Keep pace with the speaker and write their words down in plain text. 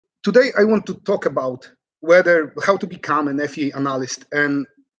today I want to talk about how to become an FEA analyst, and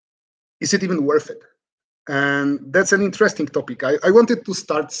is it even worth it? And that's an interesting topic. I wanted to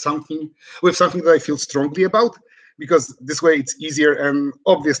start with something that I feel strongly about, because this way it's easier, and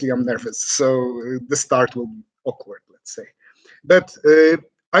obviously I'm nervous, so the start will be awkward, let's say. But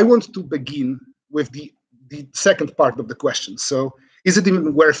I want to begin with the second part of the question. So is it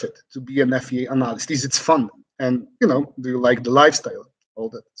even worth it to be an FEA analyst? Is it fun? And, do you like the lifestyle, all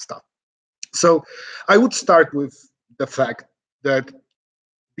that stuff? So I would start with the fact that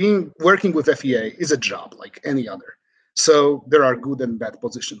working with FEA is a job like any other. So there are good and bad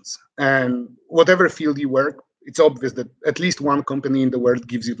positions. And whatever field you work, it's obvious that at least one company in the world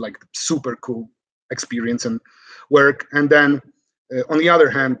gives you like super cool experience and work. And then on the other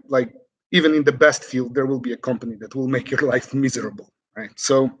hand, like even in the best field, there will be a company that will make your life miserable, right?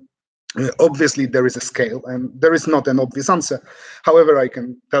 So obviously there is a scale, and there is not an obvious answer. However, I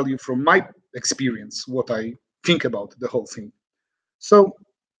can tell you from my experience what I think about the whole thing. So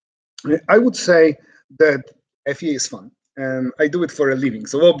I would say that FEA is fun, and I do it for a living.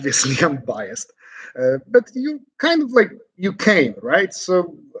 So obviously I'm biased, but you kind of you came, right?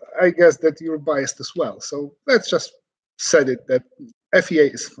 So I guess that you're biased as well. So let's just set it that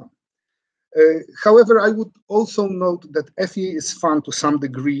FEA is fun. However, I would also note that FEA is fun to some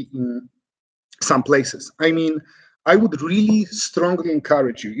degree in some places. I mean, I would really strongly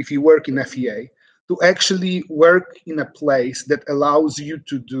encourage you, if you work in FEA, to actually work in a place that allows you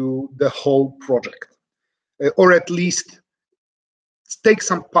to do the whole project, or at least take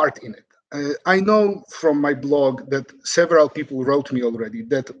some part in it. I know from my blog that several people wrote me already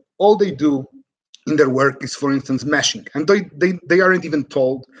that all they do in their work is, for instance, meshing, and they aren't even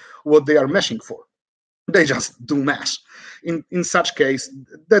told what they are meshing for. They just do mesh. In such case,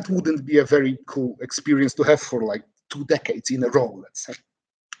 that wouldn't be a very cool experience to have for like 2 decades in a row, let's say.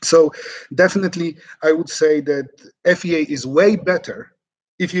 So definitely, I would say that FEA is way better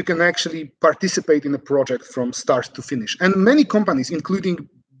if you can actually participate in a project from start to finish. And many companies, including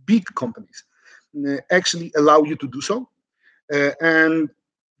big companies, actually allow you to do so. And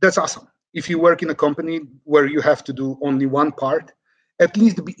that's awesome. If you work in a company where you have to do only one part, at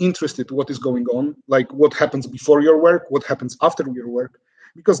least be interested in what is going on, like what happens before your work, what happens after your work,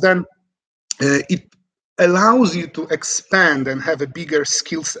 because then it allows you to expand and have a bigger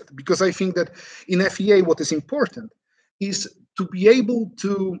skill set. Because I think that in FEA, what is important is to be able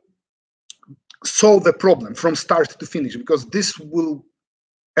to solve a problem from start to finish, because this will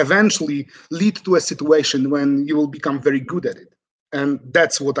eventually lead to a situation when you will become very good at it. And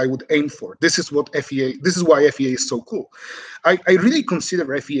that's what I would aim for. This is why FEA is so cool. I really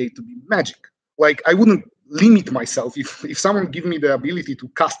consider FEA to be magic. Like, I wouldn't limit myself. If someone give me the ability to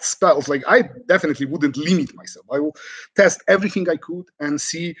cast spells, like, I definitely wouldn't limit myself. I will test everything I could and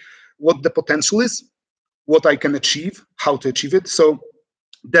see what the potential is, what I can achieve, how to achieve it. So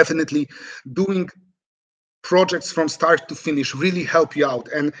definitely doing projects from start to finish really help you out.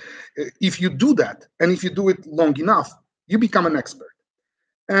 And if you do that, and if you do it long enough, you become an expert.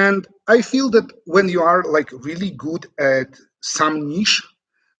 And I feel that when you are like really good at some niche,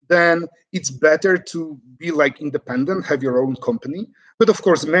 then it's better to be like independent, have your own company. But of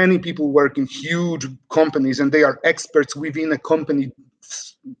course, many people work in huge companies and they are experts within a company,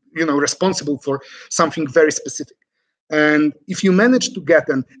 responsible for something very specific. And if you manage to get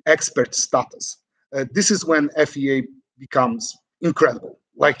an expert status, this is when FEA becomes incredible.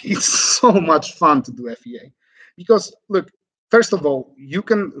 Like, it's so much fun to do FEA. Because, look, first of all, you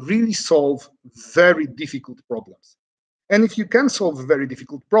can really solve very difficult problems. And if you can solve very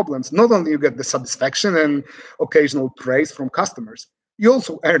difficult problems, not only you get the satisfaction and occasional praise from customers, you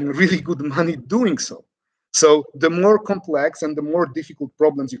also earn really good money doing so. So the more complex and the more difficult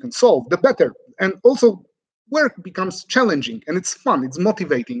problems you can solve, the better. And also, work becomes challenging and it's fun, it's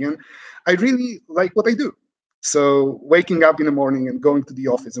motivating. And I really like what I do. So waking up in the morning and going to the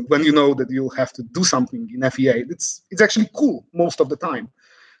office, and when you know that you'll have to do something in FEA, it's actually cool most of the time.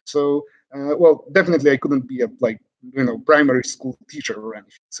 So, well, definitely I couldn't be a primary school teacher or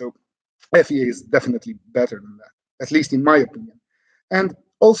anything. So FEA is definitely better than that, at least in my opinion. And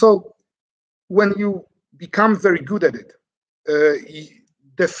also, when you become very good at it,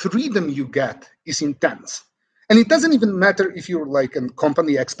 the freedom you get is intense. And it doesn't even matter if you're like a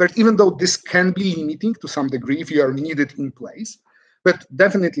company expert, even though this can be limiting to some degree if you are needed in place. But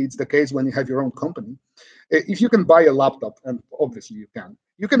definitely it's the case when you have your own company. If you can buy a laptop, and obviously you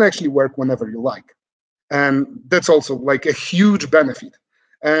can actually work whenever you like. And that's also like a huge benefit.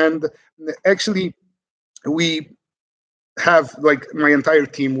 And actually, we have, like, my entire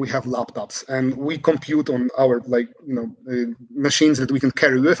team, we have laptops and we compute on our, like, machines that we can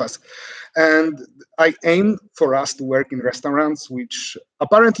carry with us. And I aim for us to work in restaurants, which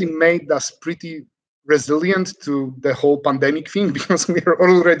apparently made us pretty resilient to the whole pandemic thing because we are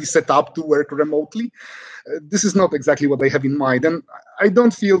already set up to work remotely. This is not exactly what I have in mind, and I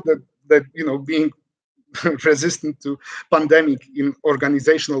don't feel that being resistant to pandemic in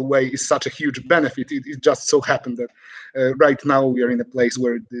organizational way is such a huge benefit. It just so happened that right now we are in a place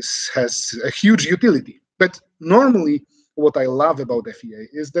where this has a huge utility. But normally, what I love about FEA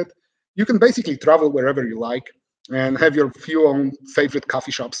is that you can basically travel wherever you like and have your few own favorite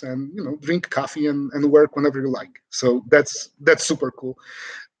coffee shops and drink coffee and work whenever you like. So that's super cool.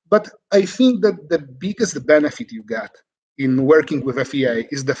 But I think that the biggest benefit you get in working with FEA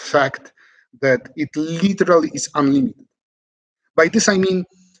is the fact that it literally is unlimited. By this, I mean,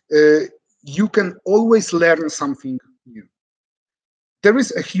 you can always learn something new. There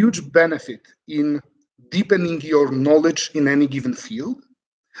is a huge benefit in deepening your knowledge in any given field,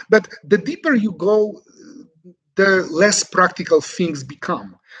 but the deeper you go, the less practical things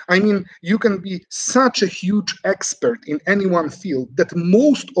become. I mean, you can be such a huge expert in any one field that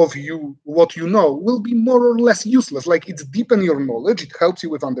most of what you know will be more or less useless. Like, it's deepen your knowledge, it helps you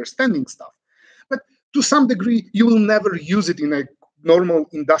with understanding stuff. But to some degree, you will never use it in a normal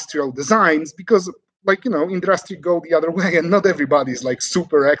industrial designs because, like, industry go the other way and not everybody is like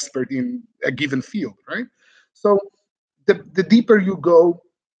super expert in a given field, right? So the deeper you go,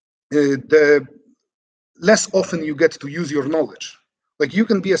 the less often you get to use your knowledge. Like, you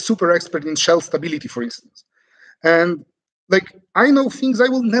can be a super expert in shell stability, for instance. And like, I know things I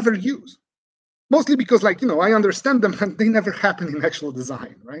will never use, mostly because, like, I understand them and they never happen in actual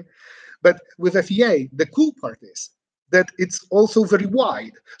design, right? But with FEA, the cool part is that it's also very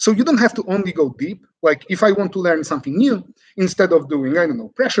wide. So you don't have to only go deep. Like, if I want to learn something new, instead of doing, I don't know,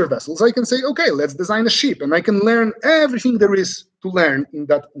 pressure vessels, I can say, okay, let's design a ship. And I can learn everything there is to learn in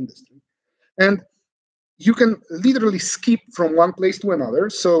that industry. And you can literally skip from one place to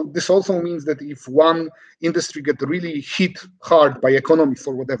another. So this also means that if one industry gets really hit hard by economy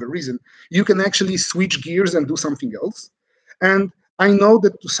for whatever reason, you can actually switch gears and do something else. And I know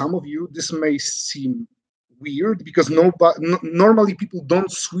that to some of you, this may seem weird because normally people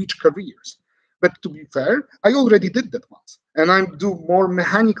don't switch careers. But to be fair, I already did that once. And I do more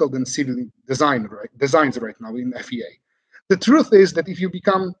mechanical than civil designs right now in FEA. The truth is that if you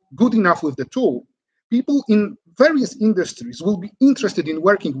become good enough with the tool, people in various industries will be interested in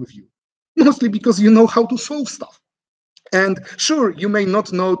working with you, mostly because you know how to solve stuff. And sure, you may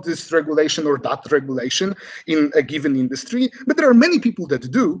not know this regulation or that regulation in a given industry, but there are many people that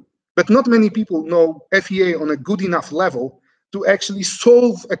do, but not many people know FEA on a good enough level to actually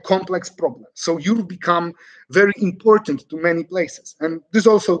solve a complex problem. So you become very important to many places. And this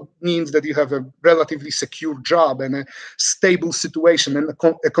also means that you have a relatively secure job and a stable situation, and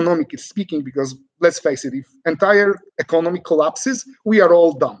economically speaking, because let's face it, if entire economy collapses, we are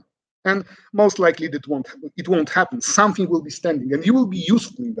all done. And most likely it won't happen. Something will be standing and you will be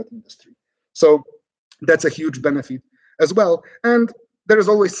useful in that industry. So that's a huge benefit as well. And there is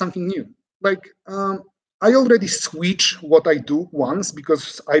always something new. Like, I already switched what I do once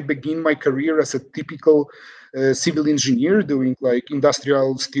because I begin my career as a typical civil engineer doing like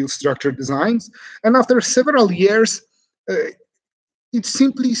industrial steel structure designs. And after several years, it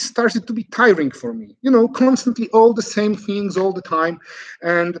simply started to be tiring for me, constantly all the same things all the time.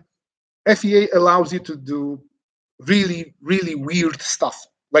 And FEA allows you to do really, really weird stuff.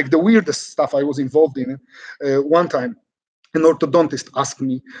 Like the weirdest stuff I was involved in. One time, an orthodontist asked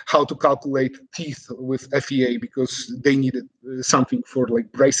me how to calculate teeth with FEA because they needed something for like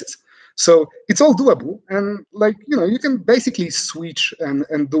braces. So it's all doable. And like, you can basically switch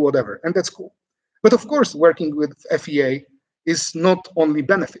and do whatever. And that's cool. But of course, working with FEA is not only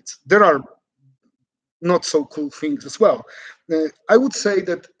benefits. There are not so cool things as well. I would say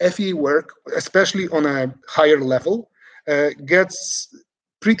that FEA work, especially on a higher level, gets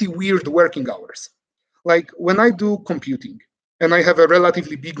pretty weird working hours. Like when I do computing and I have a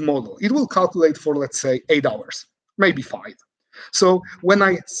relatively big model, it will calculate for, let's say, 8 hours, maybe 5. So when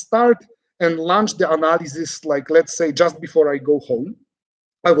I start and launch the analysis, like let's say just before I go home,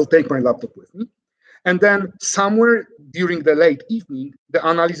 I will take my laptop with me. And then somewhere during the late evening, the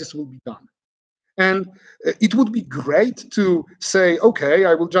analysis will be done. And it would be great to say, okay,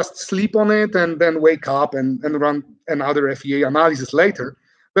 I will just sleep on it and then wake up and run another FEA analysis later.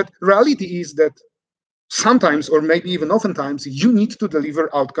 But reality is that sometimes, or maybe even oftentimes, you need to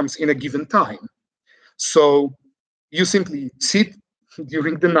deliver outcomes in a given time. So you simply sit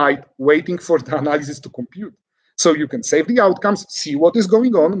during the night waiting for the analysis to compute. So you can save the outcomes, see what is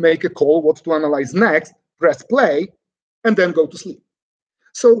going on, make a call, what to analyze next, press play, and then go to sleep.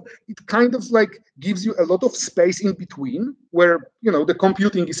 So it kind of like gives you a lot of space in between where, the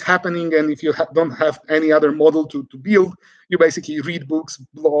computing is happening. And if you don't have any other model to build, you basically read books,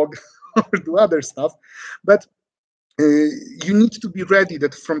 blog, or do other stuff. But you need to be ready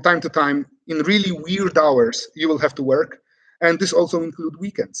that from time to time, in really weird hours, you will have to work. And this also includes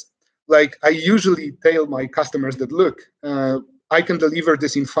weekends. Like I usually tell my customers that, look, I can deliver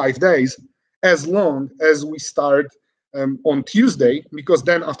this in 5 days as long as we start on Tuesday, because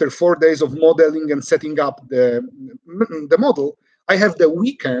then after 4 days of modeling and setting up the model, I have the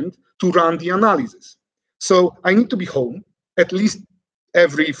weekend to run the analysis. So I need to be home at least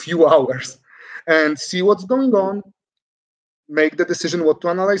every few hours and see what's going on, make the decision what to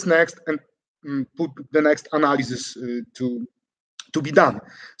analyze next, and put the next analysis to be done.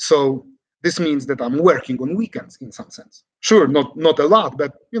 So this means that I'm working on weekends in some sense. Sure, not a lot,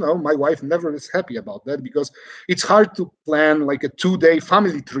 but my wife never is happy about that, because it's hard to plan like a 2-day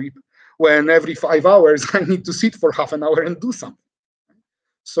family trip when every 5 hours I need to sit for half an hour and do something.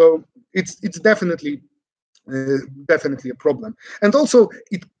 So it's definitely a problem. And also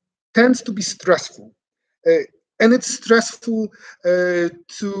it tends to be stressful. And it's stressful in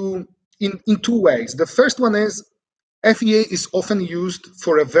 2 ways. The first one is FEA is often used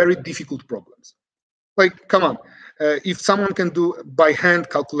for a very difficult problems. Like, come on, if someone can do by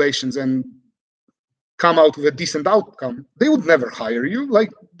hand calculations and come out with a decent outcome, they would never hire you. Like,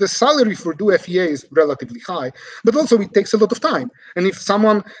 the salary for do FEA is relatively high, but also it takes a lot of time. And if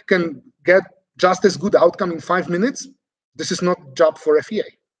someone can get just as good outcome in 5 minutes, this is not job for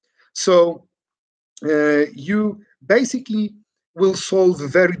FEA. So you basically will solve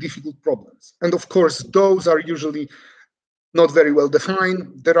very difficult problems. And of course, those are usually not very well defined.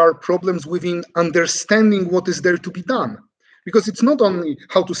 There are problems within understanding what is there to be done. Because it's not only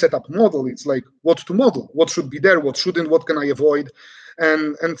how to set up model, it's like what to model, what should be there, what shouldn't, what can I avoid,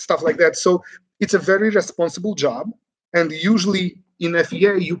 and stuff like that. So it's a very responsible job. And usually in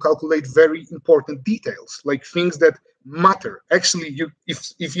FEA, you calculate very important details, like things that matter. Actually,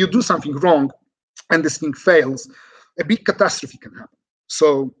 if you do something wrong and this thing fails, a big catastrophe can happen.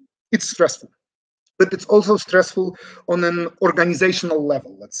 So it's stressful. But it's also stressful on an organizational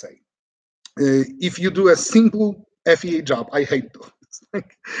level, let's say. If you do a simple FEA job, I hate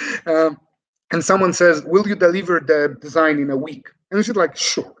those. And someone says, will you deliver the design in a week? And you should like,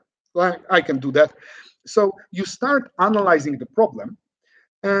 sure, well, I can do that. So you start analyzing the problem,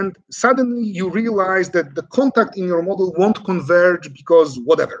 and suddenly you realize that the contact in your model won't converge because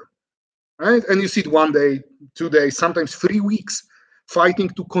whatever, right? And you sit 1 day, 2 days, sometimes 3 weeks fighting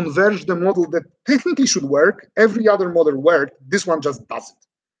to converge the model that technically should work. Every other model worked. This one just doesn't.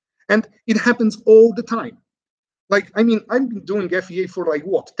 And it happens all the time. Like, I mean, I've been doing FEA for like,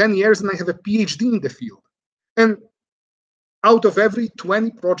 10 years, and I have a Ph.D. in the field. And out of every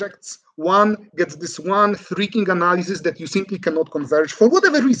 20 projects, one gets this one freaking analysis that you simply cannot converge for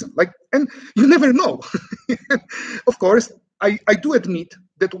whatever reason. Like, and you never know. Of course, I do admit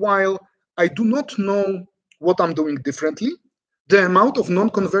that while I do not know what I'm doing differently, the amount of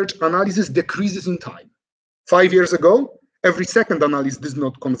non-converged analysis decreases in time. 5 years ago, every second analysis did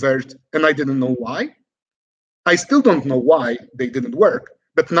not converge, and I didn't know why. I still don't know why they didn't work,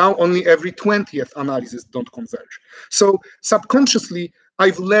 but now only every 20th analysis don't converge. So subconsciously,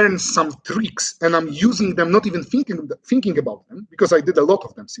 I've learned some tricks, and I'm using them, not even thinking about them, because I did a lot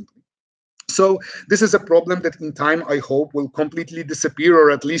of them simply. So this is a problem that in time, I hope, will completely disappear, or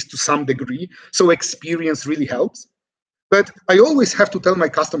at least to some degree. So experience really helps. But I always have to tell my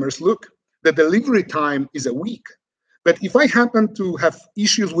customers, look, the delivery time is a week. But if I happen to have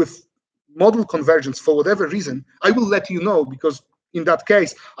issues with model convergence for whatever reason, I will let you know, because in that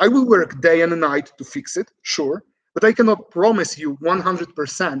case, I will work day and night to fix it, sure. But I cannot promise you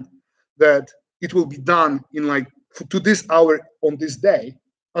 100% that it will be done in like to this hour on this day,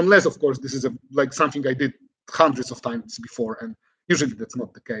 unless, of course, this is like something I did hundreds of times before, and usually that's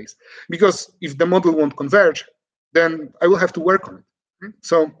not the case. Because if the model won't converge, then I will have to work on it.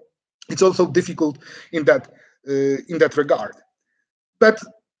 So it's also difficult in that regard. But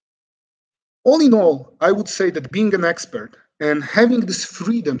all in all, I would say that being an expert and having this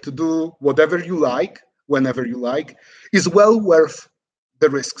freedom to do whatever you like, whenever you like, is well worth the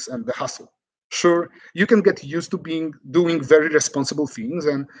risks and the hustle. Sure, you can get used to doing very responsible things,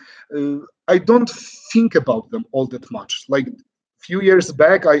 and I don't think about them all that much. Like a few years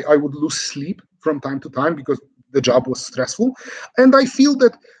back, I would lose sleep from time to time because the job was stressful. And I feel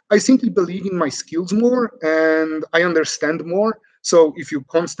that I simply believe in my skills more and I understand more. So if you're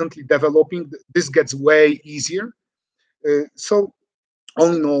constantly developing, this gets way easier. So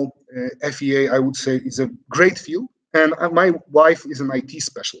all in all, FEA, I would say, is a great field. And my wife is an IT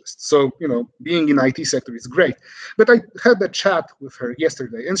specialist. So, being in IT sector is great. But I had a chat with her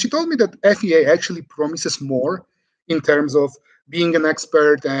yesterday, and she told me that FEA actually promises more in terms of being an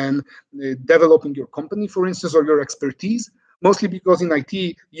expert and developing your company, for instance, or your expertise, mostly because in IT,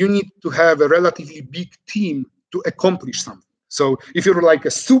 you need to have a relatively big team to accomplish something. So if you're like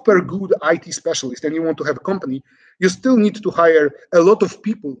a super good IT specialist and you want to have a company, you still need to hire a lot of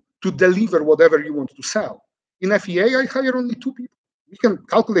people to deliver whatever you want to sell. In FEA, I hire only 2 people. We can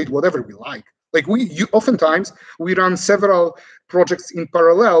calculate whatever we like. Like oftentimes we run several projects in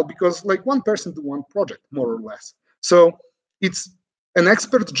parallel because like one person do one project, more or less. So it's an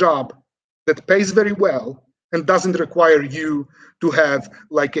expert job that pays very well and doesn't require you to have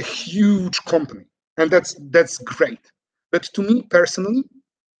like a huge company. And that's great. But to me personally,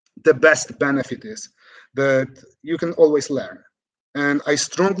 the best benefit is that you can always learn. And I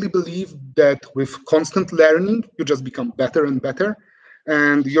strongly believe that with constant learning, you just become better and better.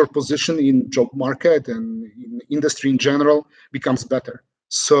 And your position in job market and in industry in general becomes better.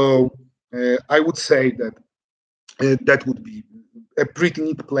 So I would say that that would be a pretty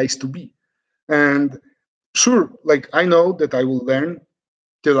neat place to be. And sure, like I know that I will learn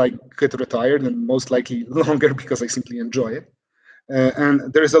till I get retired and most likely longer because I simply enjoy it.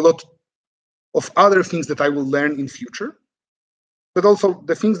 And there is a lot of other things that I will learn in future, but also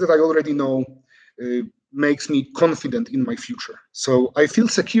the things that I already know makes me confident in my future. So I feel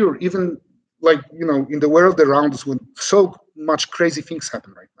secure, even like, in the world around us when so much crazy things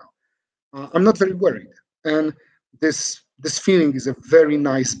happen right now. I'm not very worried. And this feeling is a very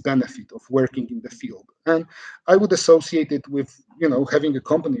nice benefit of working in the field. And I would associate it with, having a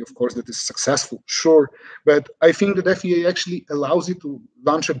company, of course, that is successful, sure. But I think that FEA actually allows you to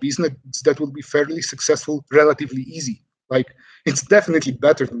launch a business that will be fairly successful relatively easy. Like it's definitely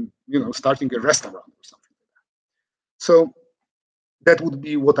better than, starting a restaurant or something like that. So that would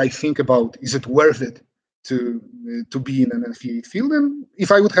be what I think about. Is it worth it to be in an FEA field? And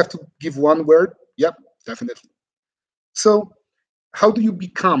if I would have to give one word, yep, definitely. So how do you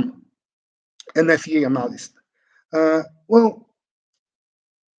become an FEA analyst? Well,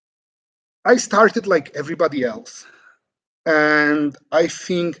 I started like everybody else. And I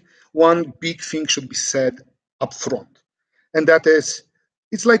think one big thing should be said up front. And that is,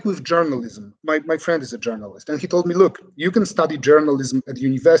 it's like with journalism. My friend is a journalist, and he told me, look, you can study journalism at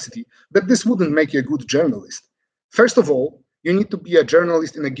university, but this wouldn't make you a good journalist. First of all, you need to be a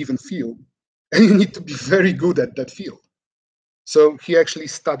journalist in a given field, and you need to be very good at that field. So he actually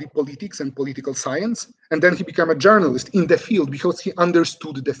studied politics and political science, and then he became a journalist in the field because he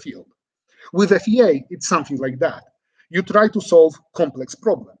understood the field. With FEA, it's something like that. You try to solve complex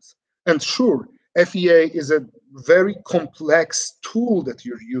problems. And sure, FEA is a very complex tool that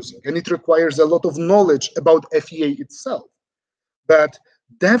you're using, and it requires a lot of knowledge about FEA itself. But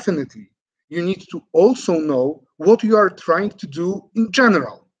definitely, you need to also know what you are trying to do in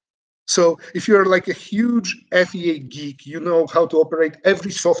general. So if you're like a huge FEA geek, you know how to operate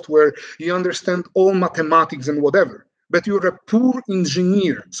every software, you understand all mathematics and whatever, but you're a poor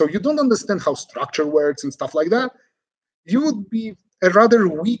engineer, so you don't understand how structure works and stuff like that, you would be a rather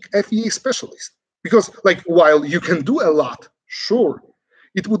weak FEA specialist. Because like while you can do a lot, sure,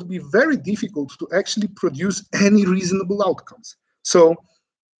 it would be very difficult to actually produce any reasonable outcomes. So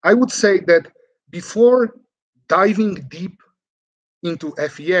I would say that before diving deep into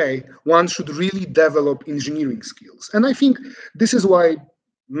FEA, one should really develop engineering skills. And I think this is why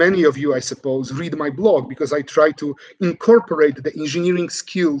many of you, I suppose, read my blog, because I try to incorporate the engineering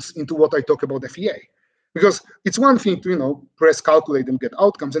skills into what I talk about FEA. Because it's one thing to, press calculate and get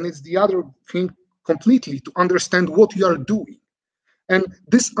outcomes, and it's the other thing completely to understand what you are doing. And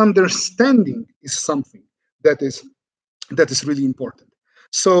this understanding is something that is really important.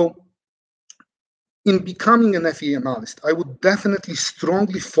 So in becoming an FEA analyst, I would definitely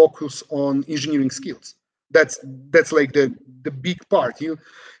strongly focus on engineering skills. That's like the big part. You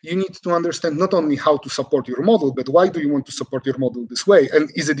need to understand not only how to support your model, but why do you want to support your model this way, and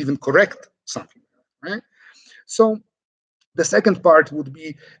is it even correct? Something, right? So the second part would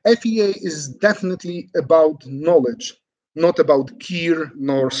be FEA is definitely about knowledge, not about gear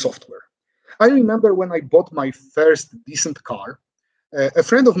nor software. I remember when I bought my first decent car, a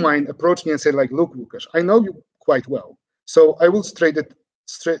friend of mine approached me and said, like, look, Lukasz, I know you quite well, so I will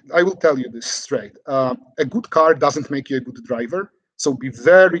tell you this straight. A good car doesn't make you a good driver, so be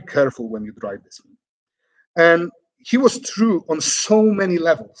very careful when you drive this thing. And he was true on so many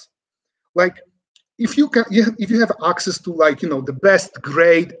levels. Like, if you have access to like, the best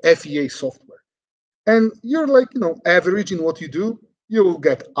grade FEA software, and you're like, average in what you do, you will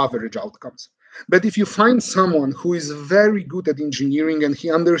get average outcomes. But if you find someone who is very good at engineering and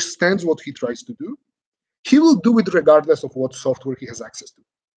he understands what he tries to do, he will do it regardless of what software he has access to.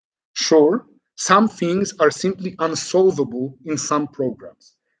 Sure, some things are simply unsolvable in some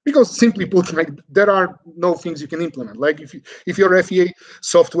programs. Because simply put, like, there are no things you can implement. Like if your FEA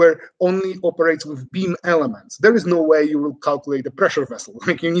software only operates with beam elements, there is no way you will calculate a pressure vessel.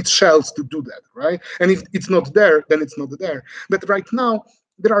 Like, you need shells to do that, right? And if it's not there, then it's not there. But right now,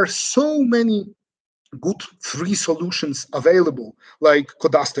 there are so many good free solutions available, like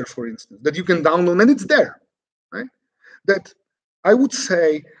Codaster, for instance, that you can download, and it's there, right? That I would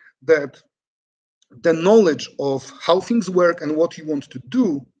say that the knowledge of how things work and what you want to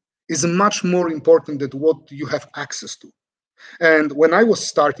do is much more important than what you have access to. And when I was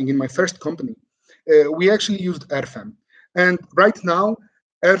starting in my first company, we actually used RFM. And right now,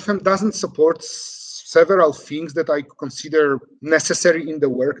 RFM doesn't support several things that I consider necessary in the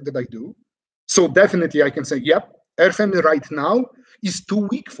work that I do. So definitely I can say, yep, RFM right now is too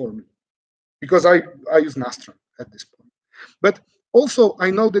weak for me because I use Nastran at this point. But also,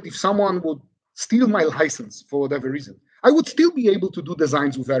 I know that if someone would steal my license for whatever reason, I would still be able to do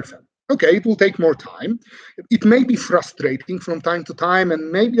designs with RFM. Okay, it will take more time. It may be frustrating from time to time, and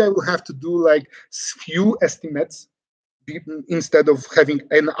maybe I will have to do like few estimates instead of having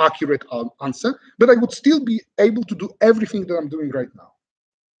an accurate answer, but I would still be able to do everything that I'm doing right now.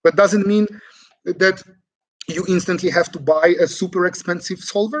 But doesn't mean that you instantly have to buy a super expensive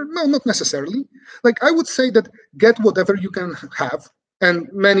solver? No, not necessarily. Like, I would say that get whatever you can have, and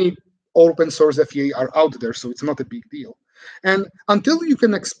many open source FEA are out there, so it's not a big deal. And until you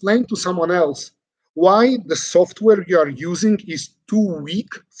can explain to someone else why the software you are using is too weak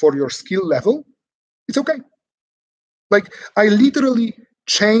for your skill level, it's okay. Like, I literally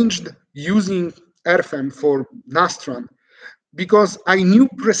changed using RFM for Nastran because I knew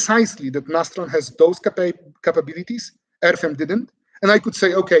precisely that Nastran has those capabilities, RFM didn't. And I could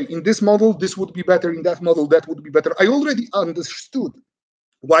say, okay, in this model, this would be better. In that model, that would be better. I already understood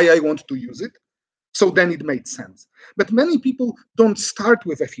why I want to use it. So then it made sense. But many people don't start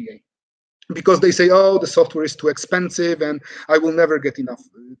with FEA because they say, oh, the software is too expensive and I will never get enough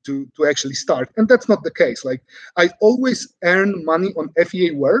to actually start. And that's not the case. Like, I always earn money on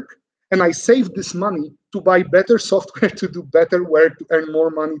FEA work, and I save this money to buy better software, to do better work, to earn more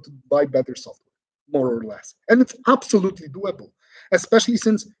money, to buy better software, more or less. And it's absolutely doable, especially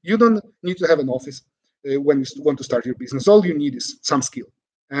since you don't need to have an office when you want to start your business. All you need is some skill.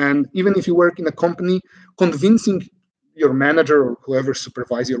 And even if you work in a company, convincing your manager or whoever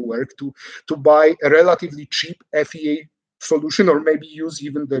supervises your work to buy a relatively cheap FEA solution, or maybe use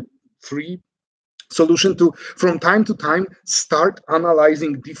even the free solution to, from time to time, start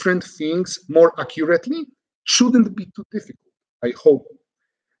analyzing different things more accurately, shouldn't be too difficult, I hope.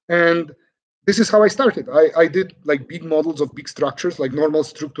 And this is how I started. I did like big models of big structures, like normal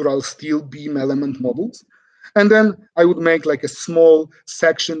structural steel beam element models. And then I would make like a small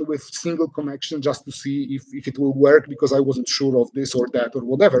section with single connection just to see if it will work, because I wasn't sure of this or that or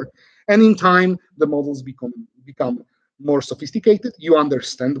whatever. And in time, the models become more sophisticated, you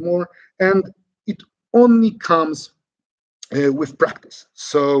understand more, and it only comes with practice.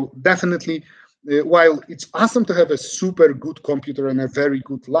 So definitely, while it's awesome to have a super good computer and a very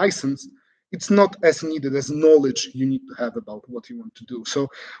good license, it's not as needed as knowledge you need to have about what you want to do. So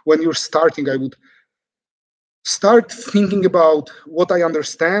when you're starting, I would start thinking about what I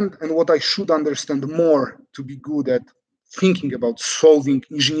understand and what I should understand more to be good at thinking about solving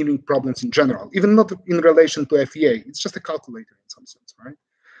engineering problems in general, even not in relation to FEA. It's just a calculator in some sense, right?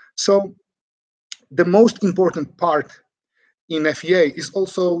 So the most important part in FEA is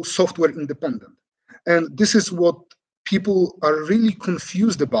also software independent. And this is what people are really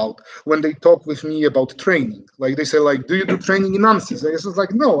confused about when they talk with me about training. Like, they say, like, do you do training in ANSYS? I was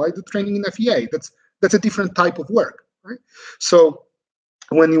like, no, I do training in FEA. That's a different type of work, right? So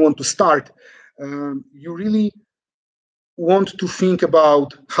when you want to start, you really want to think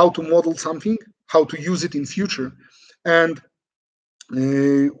about how to model something, how to use it in future, and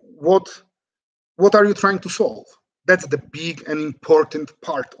what are you trying to solve? That's the big and important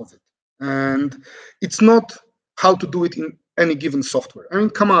part of it. And it's not how to do it in any given software. I mean,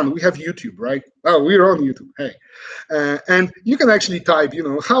 come on, we have YouTube, right? Oh, we're on YouTube, hey. And you can actually type,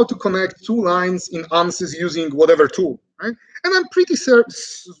 how to connect two lines in ANSYS using whatever tool, right? And I'm pretty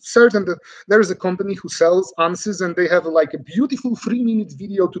certain that there is a company who sells ANSYS, and they have like a beautiful 3-minute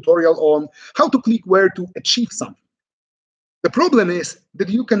video tutorial on how to click where to achieve something. The problem is that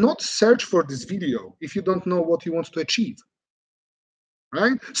you cannot search for this video if you don't know what you want to achieve.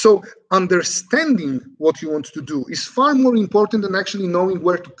 Right? So understanding what you want to do is far more important than actually knowing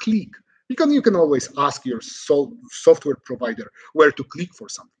where to click, because you can always ask your software provider where to click for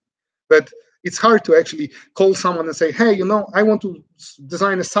something. But it's hard to actually call someone and say, hey, I want to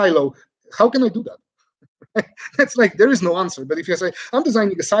design a silo. How can I do that? That's like, there is no answer. But if you say, I'm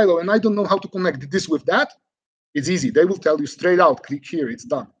designing a silo and I don't know how to connect this with that, it's easy. They will tell you straight out, click here, it's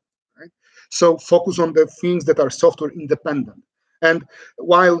done. Right? So focus on the things that are software independent. And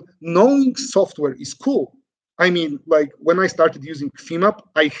while knowing software is cool, I mean, like when I started using FEMAP,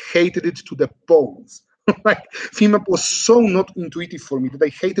 I hated it to the bones. Like FEMAP was so not intuitive for me that I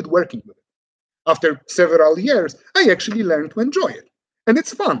hated working with it. After several years, I actually learned to enjoy it. And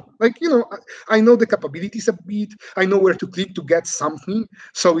it's fun. Like, I know the capabilities a bit. I know where to click to get something.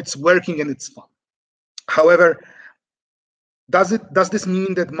 So it's working and it's fun. However, does this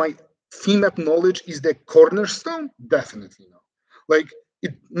mean that my FEMAP knowledge is the cornerstone? Definitely not. Like,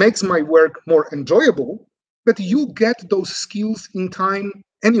 it makes my work more enjoyable, but you get those skills in time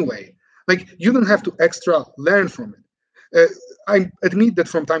anyway. Like, you don't have to extra learn from it. I admit that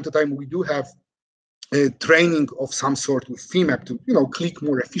from time to time we do have training of some sort with FEMAP to click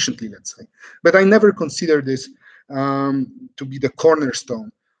more efficiently, let's say. But I never consider this to be the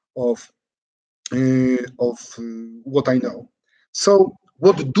cornerstone of what I know. So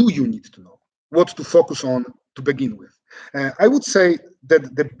what do you need to know? What to focus on to begin with? I would say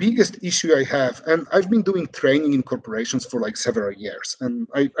that the biggest issue I have, and I've been doing training in corporations for like several years, and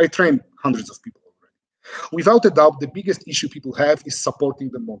I train hundreds of people already. Without a doubt, the biggest issue people have is supporting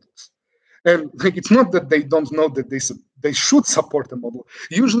the models. And like, it's not that they don't know that they should support the model.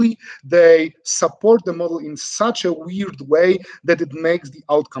 Usually they support the model in such a weird way that it makes the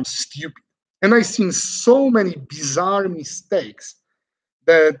outcome stupid. And I've seen so many bizarre mistakes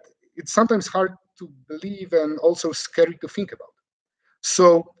that it's sometimes hard to believe and also scary to think about.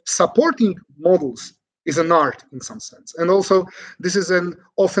 So supporting models is an art in some sense. And also this is an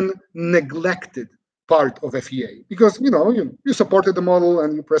often neglected part of FEA, because you supported the model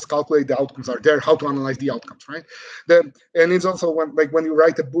and you press calculate, the outcomes are there, how to analyze the outcomes, right? And it's also when you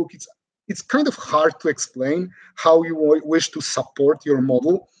write a book, it's kind of hard to explain how you wish to support your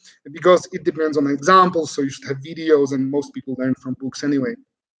model, because it depends on examples. So you should have videos, and most people learn from books anyway.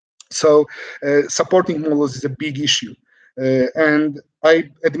 So supporting models is a big issue. And I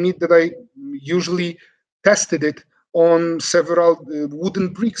admit that I usually tested it on several wooden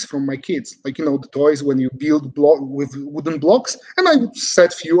bricks from my kids, like the toys when you build with wooden blocks, and I would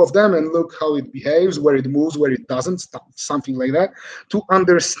set few of them and look how it behaves, where it moves, where it doesn't, something like that, to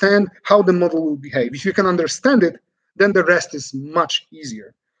understand how the model will behave. If you can understand it, then the rest is much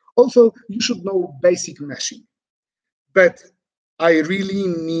easier. Also, you should know basic meshing, but I really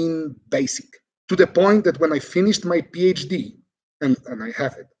mean basic, to the point that when I finished my Ph.D., and I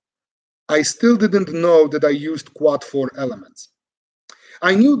have it, I still didn't know that I used quad 4 elements.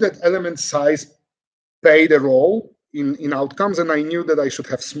 I knew that element size played a role in outcomes, and I knew that I should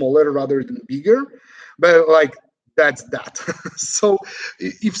have smaller rather than bigger, but like, that's that. So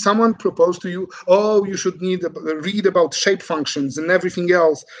if someone proposed to you, oh, you should read about shape functions and everything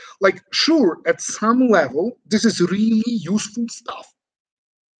else, like, sure, at some level, this is really useful stuff.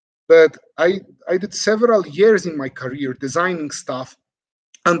 But I did several years in my career designing stuff,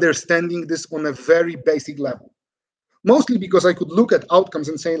 understanding this on a very basic level, mostly because I could look at outcomes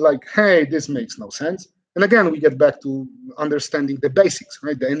and say like, hey, this makes no sense. And again, we get back to understanding the basics,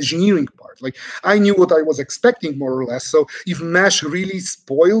 right? The engineering part. Like, I knew what I was expecting more or less. So if mesh really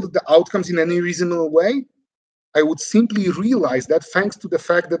spoiled the outcomes in any reasonable way, I would simply realize that thanks to the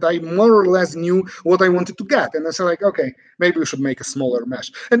fact that I more or less knew what I wanted to get. And I said like, okay, maybe we should make a smaller mesh.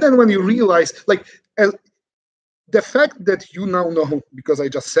 And then when you realize, like, the fact that you now know, because I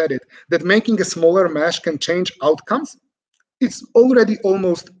just said it, that making a smaller mesh can change outcomes, it's already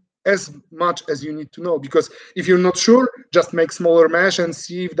almost as much as you need to know. Because if you're not sure, just make smaller mesh and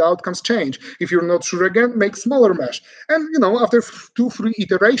see if the outcomes change. If you're not sure again, make smaller mesh. And after 2-3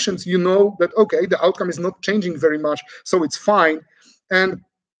 iterations, you know that, okay, the outcome is not changing very much, so it's fine. And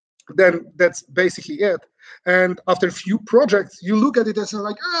then that's basically it. And after a few projects, you look at it and say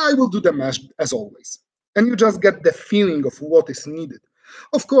like, I will do the mesh as always. And you just get the feeling of what is needed.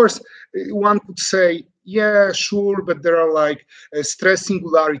 Of course, one could say, yeah, sure, but there are like stress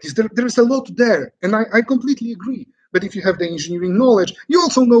singularities. There is a lot there, and I completely agree. But if you have the engineering knowledge, you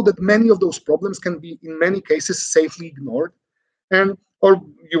also know that many of those problems can be, in many cases, safely ignored. Or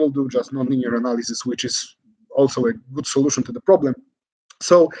you will do just nonlinear analysis, which is also a good solution to the problem.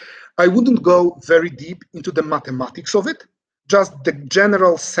 So I wouldn't go very deep into the mathematics of it, just the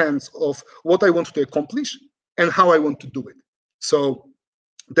general sense of what I want to accomplish and how I want to do it. So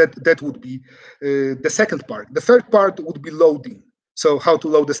that would be the second part. The third part would be loading. So how to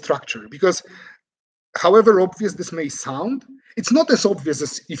load a structure, because however obvious this may sound, it's not as obvious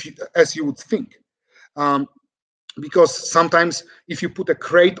as you would think. Because sometimes if you put a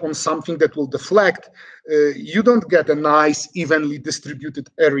crate on something that will deflect, you don't get a nice, evenly distributed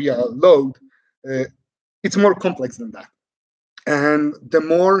area load. It's more complex than that. And the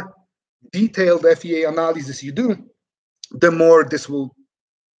more detailed FEA analysis you do, the more this will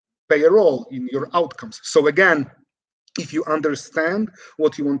play a role in your outcomes. So again, if you understand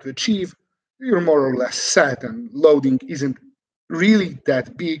what you want to achieve, you're more or less set, and loading isn't really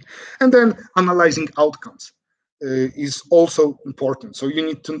that big. And then analyzing outcomes is also important. So you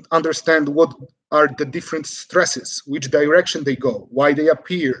need to understand what are the different stresses, which direction they go, why they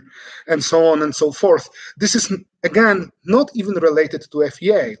appear, and so on and so forth. This is, again, not even related to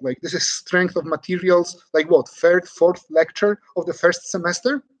FEA. Like, this is strength of materials, like what, third, fourth lecture of the first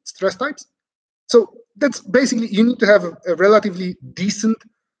semester, stress types. So that's basically, you need to have a relatively decent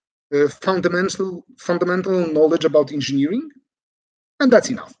fundamental knowledge about engineering, and that's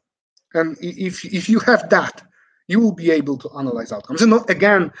enough. And if you have that, you will be able to analyze outcomes. And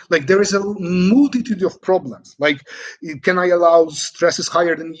again, like, there is a multitude of problems. Like, can I allow stresses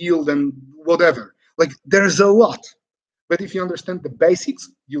higher than yield and whatever? Like, there's a lot. But if you understand the basics,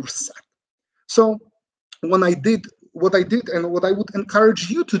 you're set. So what I did and what I would encourage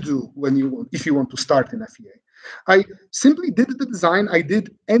you to do if you want to start in FEA, I simply did the design I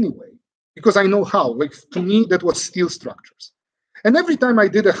did anyway, because I know how. Like, to me, that was steel structures. And every time I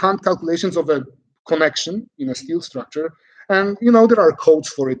did a hand calculations of a connection in a steel structure, and there are codes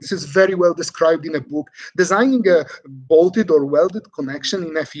for it. This is very well described in a book. Designing a bolted or welded connection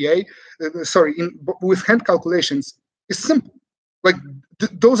in FEA, with hand calculations is simple. Like,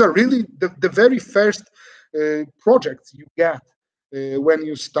 those are really the very first projects you get when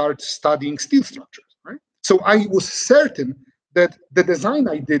you start studying steel structures, right? So I was certain that the design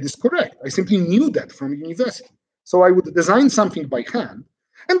I did is correct. I simply knew that from university. So I would design something by hand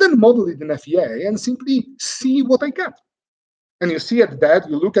and then model it in FEA and simply see what I get. And you see at that,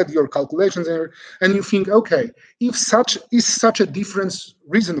 you look at your calculations and you think, okay, if such a difference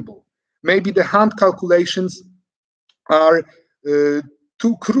reasonable, maybe the hand calculations are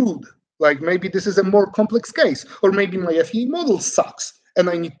too crude. Like, maybe this is a more complex case, or maybe my FEA model sucks and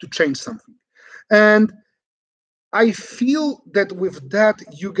I need to change something. And I feel that with that,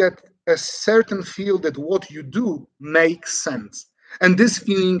 you get a certain feel that what you do makes sense. And this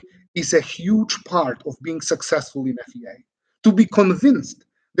feeling is a huge part of being successful in FEA. To be convinced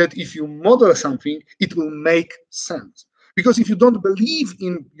that if you model something, it will make sense. Because if you don't believe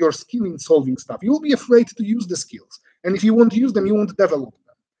in your skill in solving stuff, you will be afraid to use the skills. And if you won't use them, you won't develop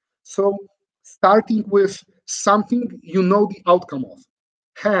them. So starting with something you know the outcome of.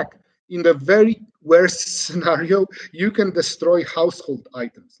 Heck, in the very worst scenario, you can destroy household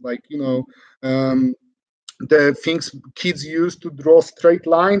items, like, the things kids use to draw straight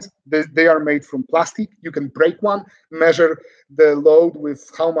lines. They are made from plastic. You can break one, measure the load with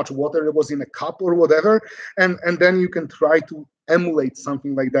how much water was in a cup or whatever, and then you can try to emulate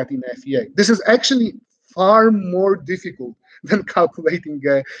something like that in FEA. This is actually far more difficult than calculating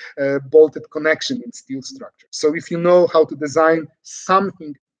a bolted connection in steel structures. So if you know how to design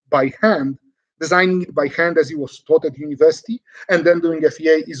something by hand, designing it by hand as you was taught at university, and then doing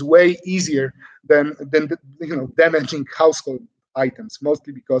FEA is way easier than damaging household items,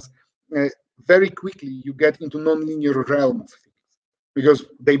 mostly because very quickly you get into nonlinear realm of things, because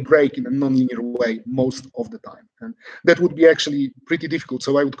they break in a nonlinear way most of the time. And that would be actually pretty difficult.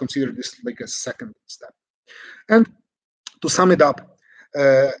 So I would consider this like a second step. And to sum it up,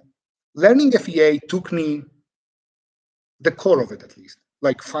 learning FEA took me, the core of it at least,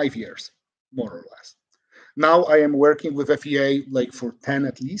 like 5 years. More or less. Now I am working with FEA like for 10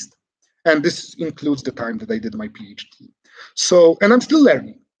 at least, and this includes the time that I did my PhD. So, and I'm still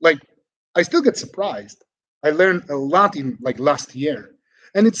learning. Like, I still get surprised. I learned a lot in like last year.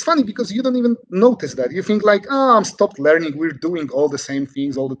 And it's funny because you don't even notice that. You think like, I'm stopped learning. We're doing all the same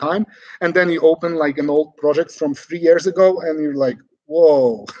things all the time. And then you open like an old project from 3 years ago and you're like,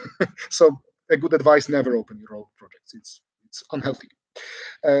 whoa. So a good advice, never open your old projects. It's unhealthy.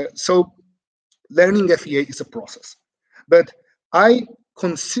 So learning FEA is a process, but I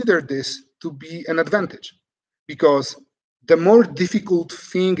consider this to be an advantage, because the more difficult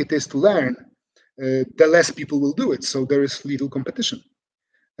thing it is to learn, the less people will do it. So there is little competition.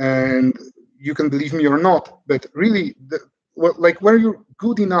 And you can believe me or not, but really, when you're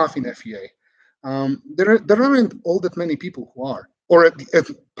good enough in FEA, there aren't all that many people who are, or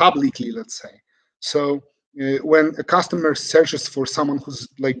publicly, let's say. So when a customer searches for someone who's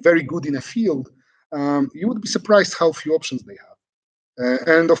like very good in a field, you would be surprised how few options they have.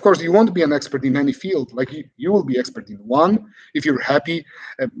 And of course, you won't be an expert in any field. Like you will be expert in one. If you're happy,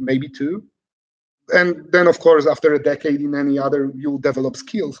 maybe two. And then, of course, after a decade in any other, you'll develop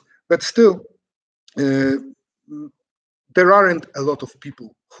skills. But still, there aren't a lot of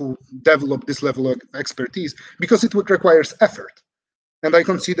people who develop this level of expertise because it requires effort. And I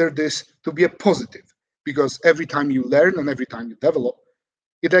consider this to be a positive because every time you learn and every time you develop,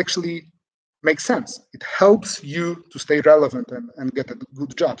 it actually makes sense. It helps you to stay relevant and get a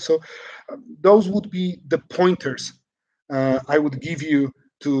good job. So those would be the pointers I would give you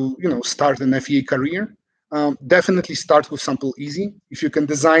to start an FEA career. Definitely start with sample easy. If you can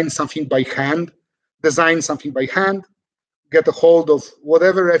design something by hand, get a hold of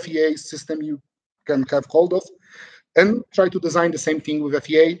whatever FEA system you can have hold of, and try to design the same thing with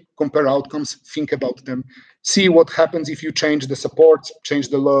FEA, compare outcomes, think about them, see what happens if you change the supports, change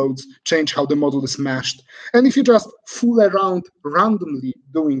the loads, change how the model is meshed. And if you just fool around randomly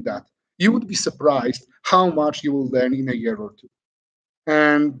doing that, you would be surprised how much you will learn in a year or two.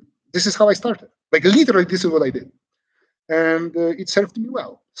 And this is how I started. Like literally, this is what I did. And it served me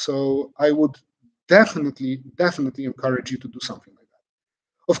well. So I would definitely encourage you to do something like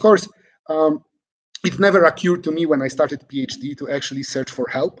that. Of course, it never occurred to me when I started Ph.D. to actually search for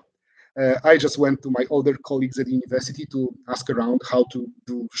help. I just went to my older colleagues at university to ask around how to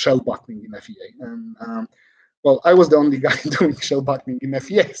do shell buckling in FEA. And well, I was the only guy doing shell buckling in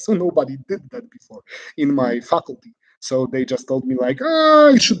FEA, so nobody did that before in my faculty. So they just told me like,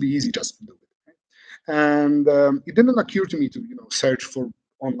 it should be easy, just do it. And it didn't occur to me to search for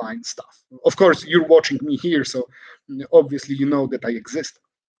online stuff. Of course, you're watching me here, so obviously you know that I exist.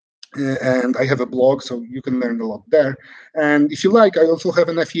 And I have a blog, so you can learn a lot there. And if you like, I also have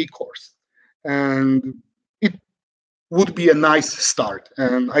an FEA course. And it would be a nice start.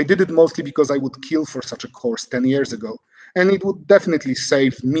 And I did it mostly because I would kill for such a course 10 years ago. And it would definitely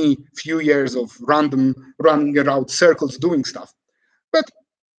save me a few years of random running around circles doing stuff. But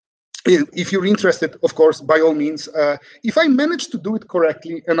if you're interested, of course, by all means, if I manage to do it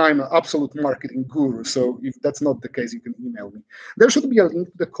correctly, and I'm an absolute marketing guru, so if that's not the case, you can email me. There should be a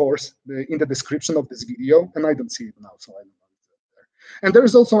link to the course in the description of this video, and I don't see it now, so I don't know if it's there. And there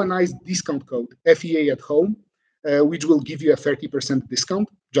is also a nice discount code, FEA at home, which will give you a 30% discount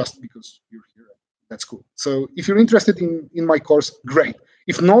just because you're here. That's cool. So if you're interested in my course, great.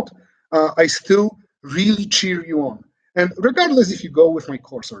 If not, I still really cheer you on. And regardless if you go with my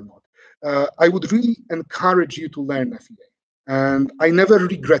course or not, I would really encourage you to learn FEA. And I never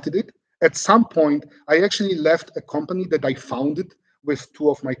regretted it. At some point, I actually left a company that I founded with two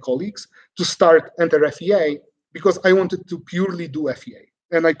of my colleagues to start Enter FEA because I wanted to purely do FEA.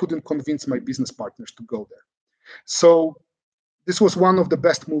 And I couldn't convince my business partners to go there. So this was one of the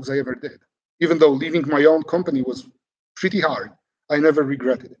best moves I ever did. Even though leaving my own company was pretty hard, I never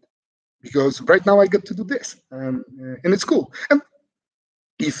regretted it. Because right now I get to do this. And it's cool. And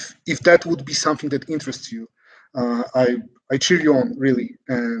if that would be something that interests you, I cheer you on, really,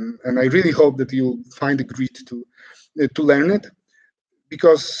 and I really hope that you'll find the grit to learn it,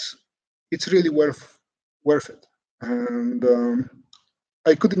 because it's really worth it. And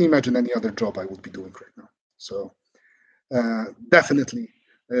I couldn't imagine any other job I would be doing right now. So definitely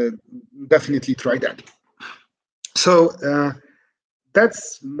try that. So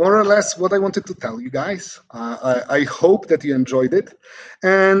that's more or less what I wanted to tell you guys. I hope that you enjoyed it.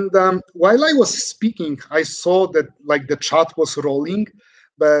 And while I was speaking, I saw that like the chat was rolling,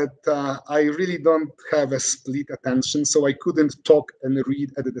 but I really don't have a split attention, so I couldn't talk and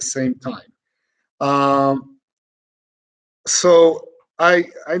read at the same time. So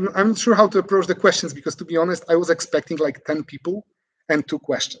I'm not sure how to approach the questions, because to be honest, I was expecting like 10 people and 2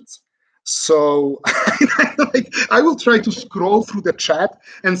 questions. So I will try to scroll through the chat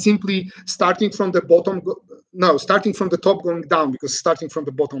and simply starting from the bottom, starting from the top going down, because starting from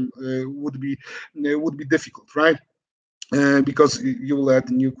the bottom would be difficult, right? Because you will add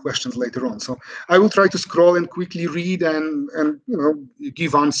new questions later on. So I will try to scroll and quickly read and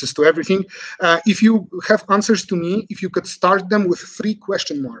give answers to everything. If you have answers to me, if you could start them with 3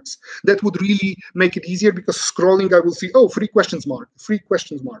 question marks, that would really make it easier, because scrolling I will see, 3 questions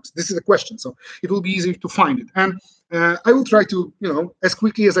marks. This is a question, so it will be easier to find it. And I will try to, as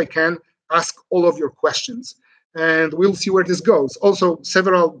quickly as I can, ask all of your questions. And we'll see where this goes. Also,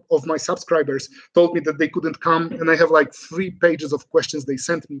 several of my subscribers told me that they couldn't come, and I have like 3 pages of questions they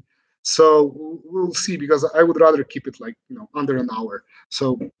sent me. So we'll see, because I would rather keep it like, under an hour.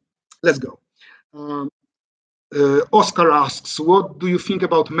 So let's go. Oscar asks, what do you think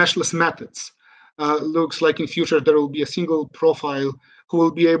about meshless methods? Looks like in future there will be a single profile who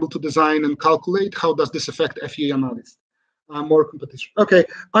will be able to design and calculate. How does this affect FEA analysis? More competition. Okay,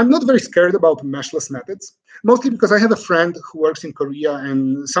 I'm not very scared about meshless methods, mostly because I have a friend who works in Korea,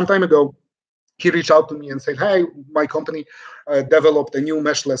 and some time ago he reached out to me and said, "Hey, my company developed a new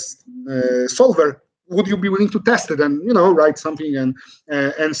meshless solver. Would you be willing to test it and write something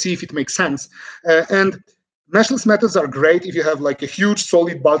and see if it makes sense?" And meshless methods are great if you have like a huge,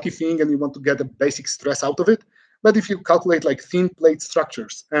 solid, bulky thing and you want to get a basic stress out of it. But if you calculate like thin plate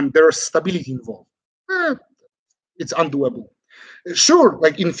structures and there's stability involved, it's undoable. Sure,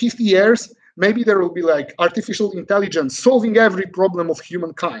 like in 50 years, maybe there will be like artificial intelligence solving every problem of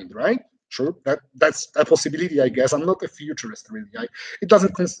humankind, right? Sure, that's a possibility, I guess. I'm not a futurist, really. It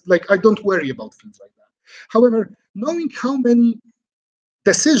doesn't I don't worry about things like that. However, knowing how many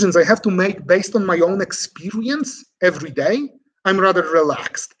decisions I have to make based on my own experience every day, I'm rather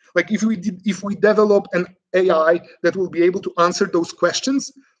relaxed. Like if we develop an AI that will be able to answer those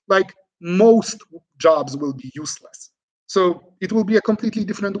questions, like most jobs will be useless. So it will be a completely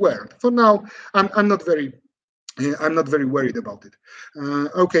different world. For now, I'm not very worried about it.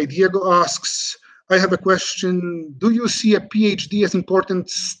 Okay, Diego asks, I have a question. Do you see a PhD as important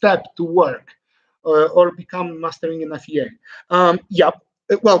step to work or become mastering in FEA? Yeah,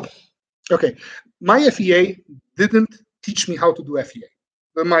 well, okay. My FEA didn't teach me how to do FEA,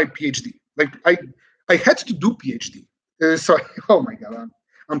 my PhD. Like I had to do PhD. Sorry, oh my God,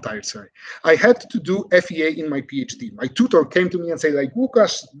 I'm tired, sorry. I had to do FEA in my PhD. My tutor came to me and said, like,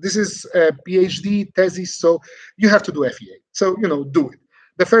 Łukasz, this is a PhD thesis, so you have to do FEA. So, do it.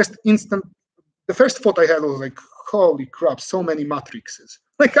 The first thought I had was like, holy crap, so many matrices.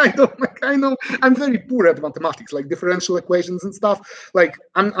 Like, I know, I'm very poor at mathematics, like differential equations and stuff. Like,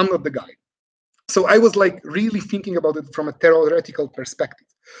 I'm not the guy. So I was like really thinking about it from a theoretical perspective.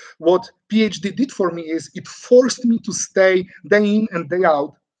 What PhD did for me is it forced me to stay day in and day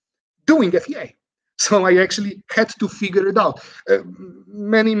out doing FEA. So I actually had to figure it out.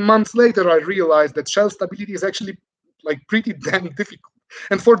 Many months later, I realized that shell stability is actually like pretty damn difficult.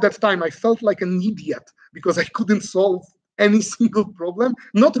 And for that time, I felt like an idiot because I couldn't solve any single problem,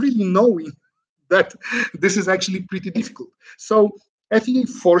 not really knowing that this is actually pretty difficult. So FEA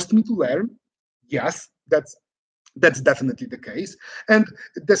forced me to learn. Yes, that's definitely the case. And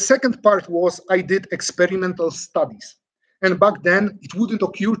the second part was I did experimental studies. And back then, it wouldn't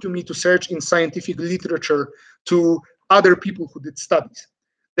occur to me to search in scientific literature to other people who did studies.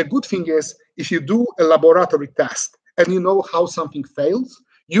 The good thing is, if you do a laboratory test and you know how something fails,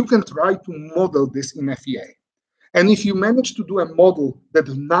 you can try to model this in FEA. And if you manage to do a model that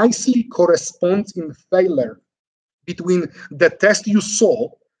nicely corresponds in failure between the test you saw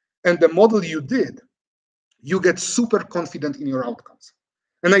and the model you did, you get super confident in your outcomes.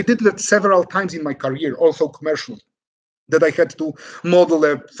 And I did that several times in my career, also commercially, that I had to model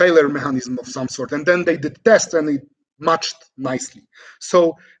a failure mechanism of some sort. And then they did tests and it matched nicely.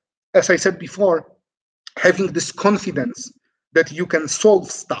 So as I said before, having this confidence that you can solve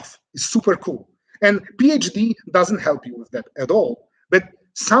stuff is super cool. And PhD doesn't help you with that at all. But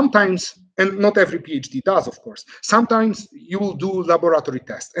sometimes, and not every PhD does, of course, sometimes you will do laboratory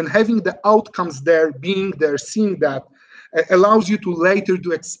tests. And having the outcomes there, being there, seeing that, allows you to later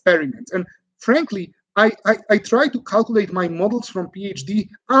do experiments. And frankly, I try to calculate my models from PhD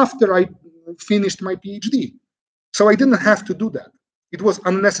after I finished my PhD. So I didn't have to do that. It was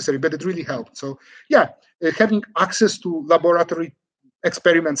unnecessary, but it really helped. So yeah, having access to laboratory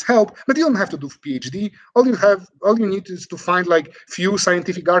experiments help, but you don't have to do PhD. All you need is to find like few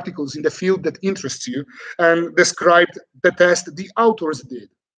scientific articles in the field that interests you and describe the test the authors did.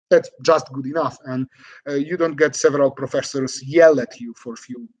 That's just good enough. And you don't get several professors yell at you for a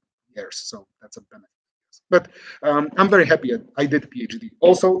few years. So that's a benefit. But I'm very happy I did PhD.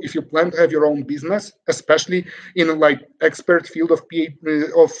 Also, if you plan to have your own business, especially in like expert field of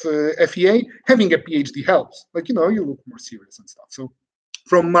FEA, having a PhD helps. Like, you look more serious and stuff. So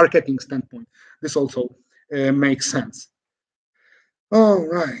from marketing standpoint, this also makes sense. All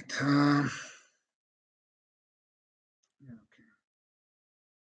right.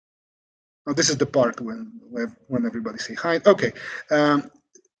 Oh, this is the part when everybody say hi. Okay.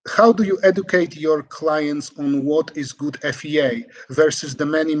 How do you educate your clients on what is good FEA versus the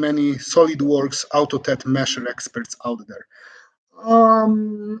many SolidWorks, AutoCAD, Measure experts out there?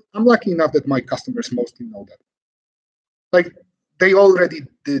 I'm lucky enough that my customers mostly know that. Like, they already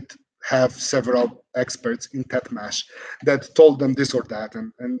did have several experts in TEDmesh that told them this or that.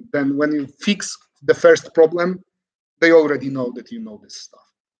 And then when you fix the first problem, they already know that you know this stuff.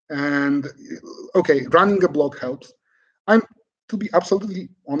 And okay, running a blog helps. To be absolutely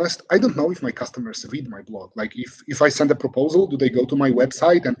honest, I don't know if my customers read my blog. Like if I send a proposal, do they go to my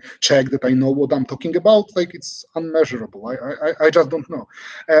website and check that I know what I'm talking about? Like it's unmeasurable. I just don't know.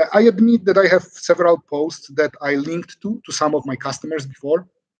 I admit that I have several posts that I linked to some of my customers before,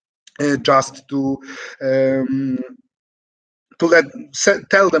 just um, to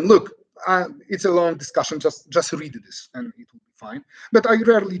tell them, look, it's a long discussion. Just read this and it will be fine. But I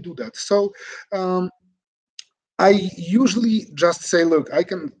rarely do that. So. I usually just say, look, I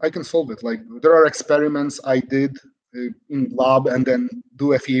can solve it. Like there are experiments I did in lab and then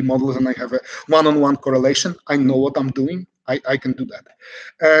do FEA models and I have a one-on-one correlation. I know what I'm doing. I can do that.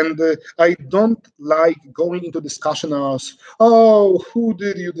 And I don't like going into discussion as, oh, who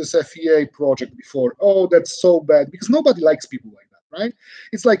did you this FEA project before? Oh, that's so bad. Because nobody likes people like that, right?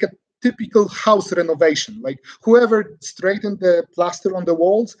 It's like a typical house renovation. Like whoever straightened the plaster on the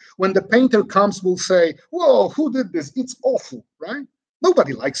walls, when the painter comes, will say, whoa, who did this? It's awful, right?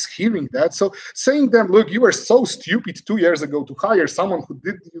 Nobody likes hearing that. So saying them, look, you were so stupid 2 years ago to hire someone who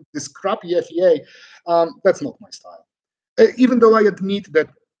did this crappy FEA, that's not my style. Even though I admit that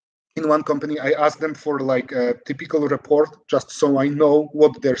in one company, I asked them for like a typical report, just so I know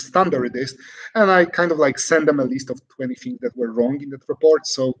what their standard is. And I kind of like send them a list of 20 things that were wrong in that report.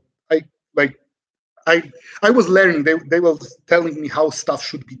 So I like, I was learning. They were telling me how stuff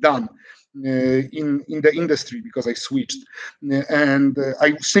should be done in the industry because I switched, and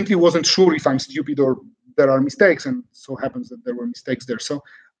I simply wasn't sure if I'm stupid or there are mistakes, and so happens that there were mistakes there. So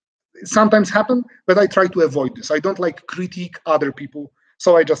it sometimes happen, but I try to avoid this. I don't like critique other people,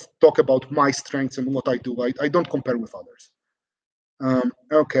 so I just talk about my strengths and what I do. I don't compare with others.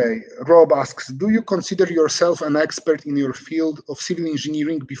 Okay, Rob asks, do you consider yourself an expert in your field of civil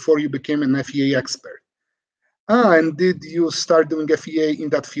engineering before you became an FEA expert? And did you start doing FEA in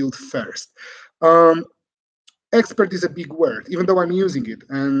that field first? Expert is a big word, even though I'm using it.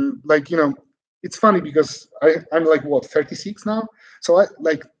 And like, it's funny because I'm like, what, 36 now? So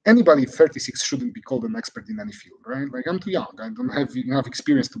like anybody 36 shouldn't be called an expert in any field, right? Like I'm too young. I don't have enough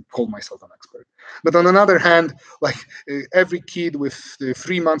experience to call myself an expert. But on another hand, like every kid with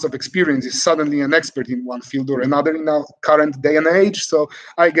 3 months of experience is suddenly an expert in one field or another in our current day and age. So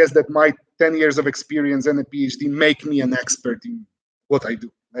I guess that my 10 years of experience and a PhD make me an expert in what I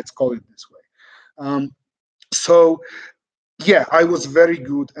do. Let's call it this way. So yeah, I was very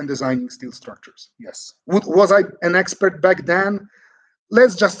good at designing steel structures. Yes. Was I an expert back then?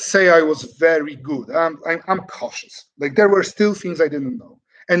 Let's just say I was very good. I'm cautious. Like there were still things I didn't know.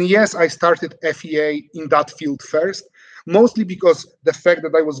 And yes, I started FEA in that field first, mostly because the fact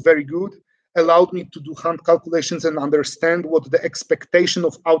that I was very good allowed me to do hand calculations and understand what the expectation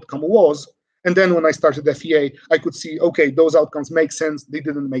of outcome was. And then when I started FEA, I could see, okay, those outcomes make sense, they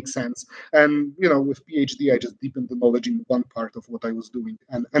didn't make sense. And with PhD, I just deepened the knowledge in one part of what I was doing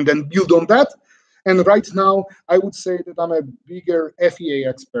and then build on that. And right now, I would say that I'm a bigger FEA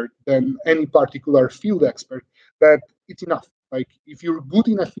expert than any particular field expert, but it's enough. Like if you're good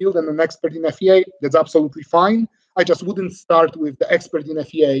in a field and an expert in FEA, that's absolutely fine. I just wouldn't start with the expert in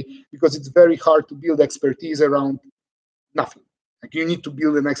FEA because it's very hard to build expertise around nothing. Like you need to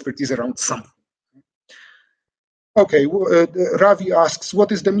build an expertise around something. Okay, Ravi asks,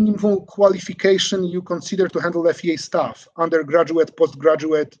 what is the minimum qualification you consider to handle FEA stuff? Undergraduate,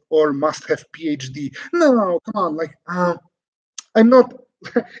 postgraduate, or must have PhD? No, come on, like, I'm not,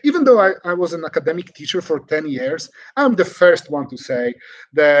 even though I was an academic teacher for 10 years, I'm the first one to say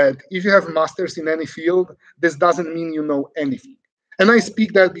that if you have masters in any field, this doesn't mean you know anything. And I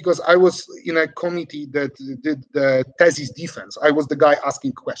speak that because I was in a committee that did the thesis defense. I was the guy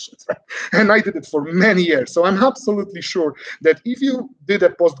asking questions, right? And I did it for many years. So I'm absolutely sure that if you did a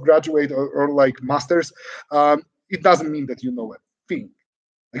postgraduate or like master's, it doesn't mean that you know a thing.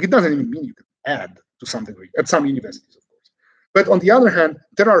 Like it doesn't even mean you can add to some degree at some universities, of course. But on the other hand,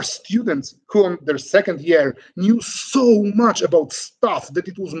 there are students who on their second year knew so much about stuff that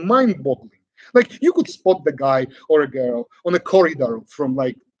it was mind-boggling. Like you could spot the guy or a girl on a corridor from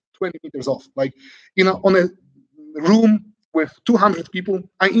like 20 meters off. Like, on a room with 200 people,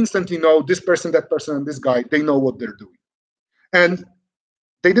 I instantly know this person, that person, and this guy, they know what they're doing. And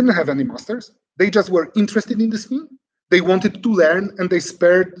they didn't have any masters. They just were interested in this thing. They wanted to learn and they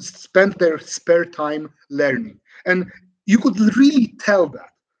spent their spare time learning. And you could really tell that.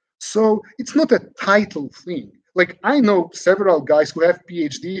 So it's not a title thing. Like I know several guys who have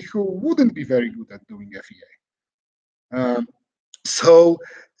PhD who wouldn't be very good at doing FEA. So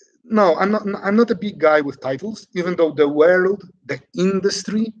no, I'm not a big guy with titles, even though the world, the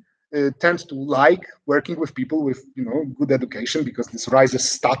industry tend to like working with people with good education because this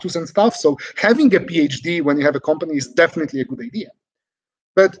rises status and stuff. So having a PhD when you have a company is definitely a good idea,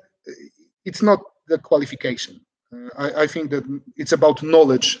 but it's not the qualification. I think that it's about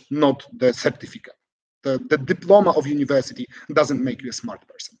knowledge, not the certificate. The diploma of university doesn't make you a smart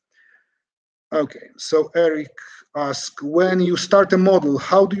person. Okay, so Eric asks, when you start a model,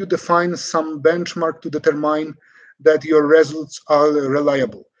 how do you define some benchmark to determine that your results are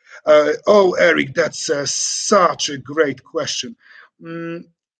reliable? Oh, Eric, that's such a great question. When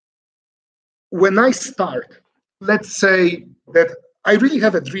I start, let's say that I really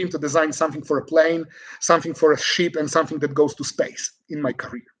have a dream to design something for a plane, something for a ship, and something that goes to space in my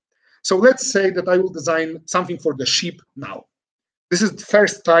career. So let's say that I will design something for the ship now. This is the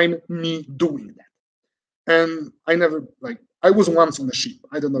first time me doing that. And I never, I was once on a ship.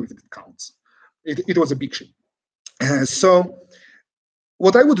 I don't know if it counts. It was a big ship. So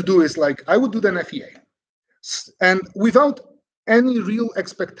what I would do is I would do an FEA. And without any real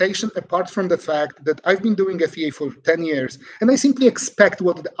expectation apart from the fact that I've been doing FEA for 10 years and I simply expect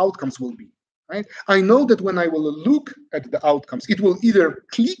what the outcomes will be. Right? I know that when I will look at the outcomes, it will either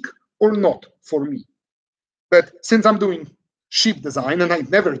click or not for me. But since I'm doing ship design and I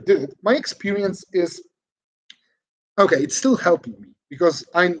never did, my experience is, okay, it's still helping me because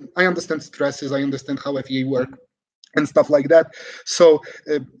I understand stresses, I understand how FEA work and stuff like that. So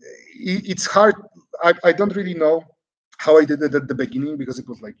it's hard. I don't really know how I did it at the beginning because it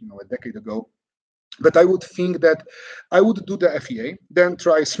was a decade ago. But I would think that I would do the FEA, then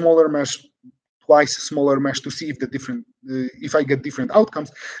try smaller mesh, twice smaller mesh to see if I get different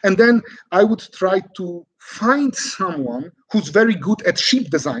outcomes. And then I would try to find someone who's very good at ship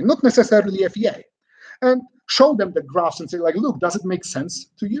design, not necessarily FEA, and show them the graphs and say, look, does it make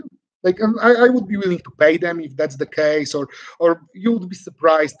sense to you? And I would be willing to pay them if that's the case, or you would be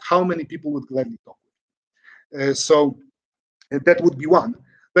surprised how many people would gladly talk. So that would be one.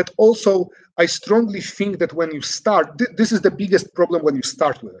 But also, I strongly think that when you start, this is the biggest problem when you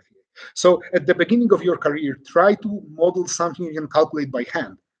start with FEA. So at the beginning of your career, try to model something you can calculate by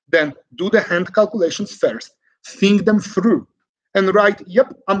hand. Then do the hand calculations first, think them through, and write,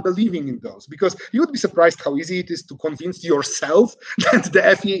 yep, I'm believing in those. Because you would be surprised how easy it is to convince yourself that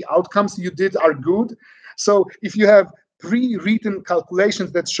the FEA outcomes you did are good. So if you have pre-written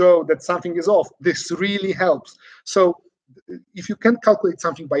calculations that show that something is off, this really helps. So if you can calculate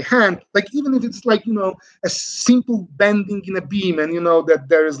something by hand, even if it's a simple bending in a beam, and that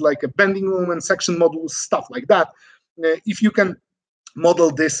there is a bending moment, section module, stuff like that, if you can model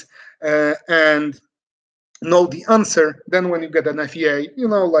this and know the answer, then when you get an FEA,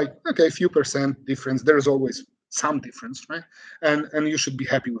 okay, a few percent difference, there's always some difference, right? And you should be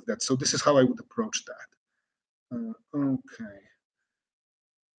happy with that. So this is how I would approach that. Okay.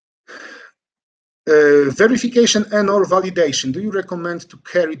 Verification and or validation, do you recommend to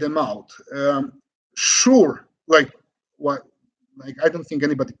carry them out? Sure. What? I don't think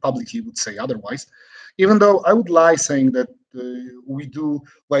anybody publicly would say otherwise, even though I would lie saying that we do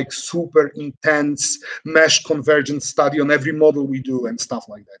super intense mesh convergence study on every model we do and stuff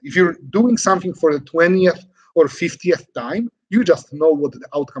like that. If you're doing something for the 20th or 50th time, you just know what the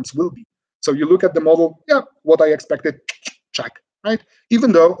outcomes will be. So you look at the model, yeah, what I expected, check. Right?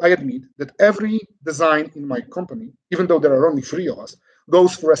 Even though I admit that every design in my company, even though there are only 3 of us,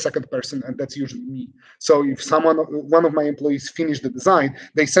 goes for a second person, and that's usually me. So if one of my employees finish the design,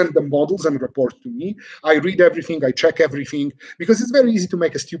 they send the models and report to me. I read everything, I check everything, because it's very easy to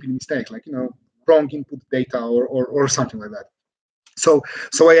make a stupid mistake, wrong input data or something like that. So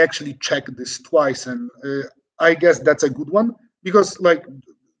I actually check this twice, and I guess that's a good one, because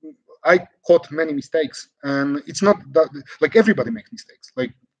I caught many mistakes, and it's not that everybody makes mistakes.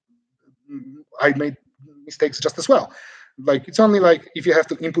 I made mistakes just as well. It's only if you have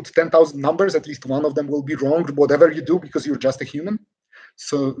to input 10,000 numbers, at least one of them will be wrong, whatever you do, because you're just a human.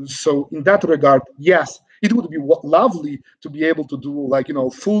 So in that regard, yes, it would be lovely to be able to do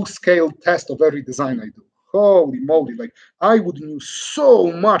full-scale test of every design I do. Holy moly, I would know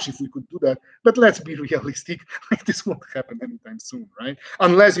so much if we could do that, but let's be realistic, this won't happen anytime soon, right?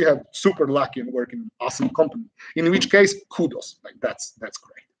 Unless you have super lucky and work in an awesome company, in which case, kudos, that's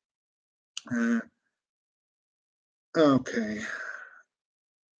great. Okay.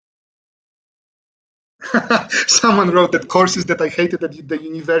 Someone wrote that courses that I hated at the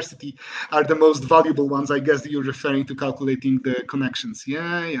university are the most valuable ones. I guess you're referring to calculating the connections.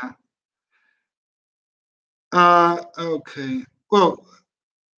 Yeah. Okay. Well,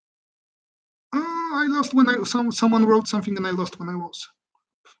 I lost when someone wrote something and I lost when I was.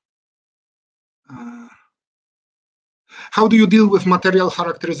 How do you deal with material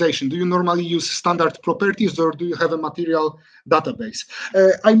characterization? Do you normally use standard properties or do you have a material database?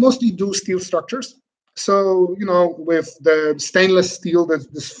 I mostly do steel structures. So, with the stainless steel, there's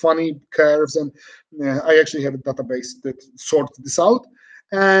this funny curves, and I actually have a database that sorts this out.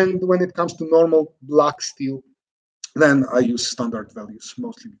 And when it comes to normal black steel, then I use standard values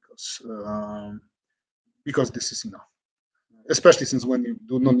mostly because this is enough. Especially since when you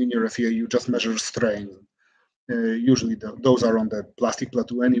do nonlinear FEA, you just measure strain. Usually those are on the plastic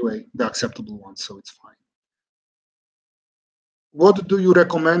plateau anyway, the acceptable ones, so it's fine. What do you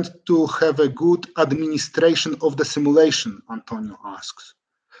recommend to have a good administration of the simulation, Antonio asks.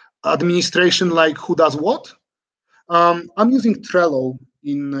 Administration like who does what? I'm using Trello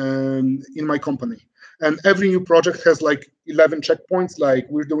in my company. And every new project has like 11 checkpoints, like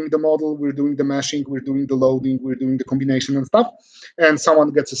we're doing the model, we're doing the meshing, we're doing the loading, we're doing the combination and stuff. And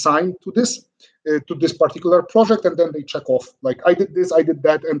someone gets assigned to this particular project, and then they check off, like I did this, I did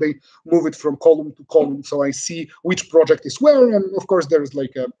that, and they move it from column to column. So I see which project is where, and of course there's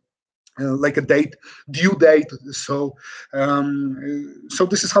like a due date. So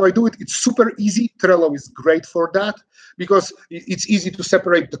this is how I do it. It's super easy. Trello is great for that because it's easy to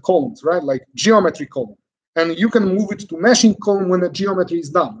separate the columns, right? Like geometry column. And you can move it to meshing column when the geometry is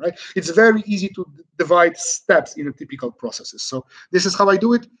done, right? It's very easy to divide steps in a typical processes. So this is how I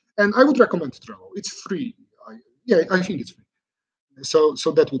do it. And I would recommend Trello. It's free. I think it's free. So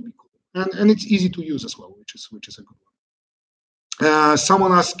that would be cool. And it's easy to use as well, which is a good one.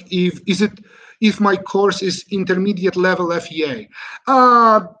 Someone asked if my course is intermediate level FEA.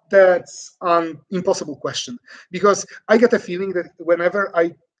 That's an impossible question, because I get a feeling that whenever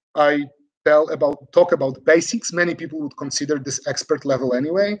I talk about basics, many people would consider this expert level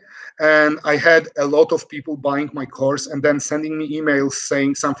anyway. And I had a lot of people buying my course and then sending me emails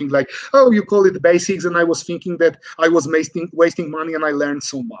saying something like, "Oh, you call it basics," and I was thinking that I was wasting money and I learned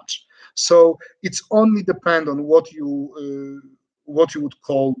so much. So it's only depend on what you would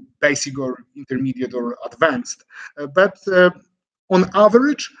call basic or intermediate or advanced. But on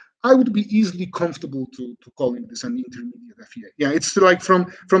average, I would be easily comfortable to calling this an intermediate FEA. Yeah, it's like from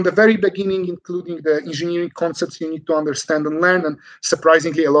the very beginning, including the engineering concepts you need to understand and learn. And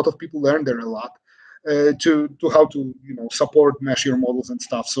surprisingly, a lot of people learn there a lot to how to support mesh your models and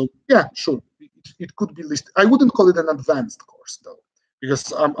stuff. So yeah, sure, it could be listed. I wouldn't call it an advanced course though,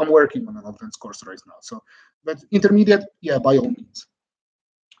 because I'm working on an advanced course right now. So, but intermediate, yeah, by all means.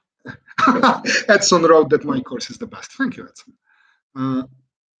 Edson wrote that my course is the best. Thank you, Edson.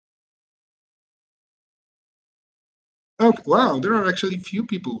 Okay, wow, there are actually few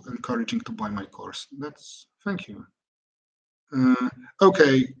people encouraging to buy my course. Thank you.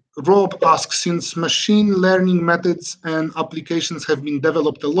 Okay, Rob asks, since machine learning methods and applications have been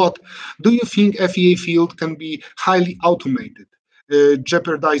developed a lot, do you think FEA field can be highly automated,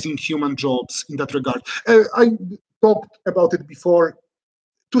 jeopardizing human jobs in that regard? I talked about it before.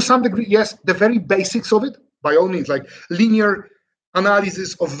 To some degree, yes, the very basics of it, by all means, like linear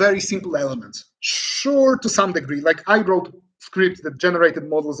analysis of very simple elements. Sure, to some degree, like I wrote scripts that generated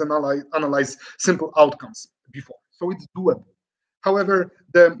models and analyze simple outcomes before, so it's doable. However,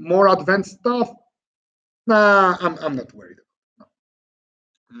 the more advanced stuff, nah, I'm not worried about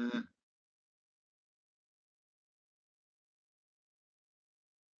it. No.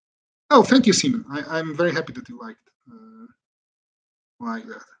 Oh, thank you, Simon. I'm very happy that you liked like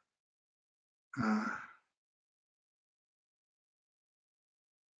that.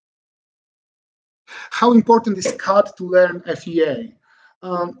 How important is CAD to learn FEA?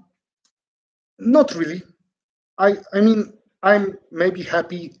 Not really. I mean, I'm maybe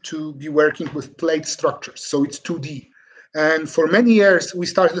happy to be working with plate structures, so it's 2D. And for many years, we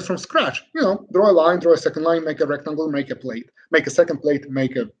started from scratch. Draw a line, draw a second line, make a rectangle, make a plate, make a second plate,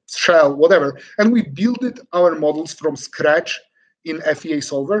 make a shell, whatever. And we built our models from scratch in FEA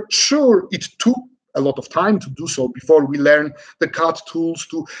Solver. Sure, it took a lot of time to do so before we learn the CAD tools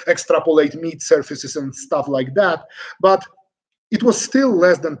to extrapolate meat surfaces and stuff like that. But it was still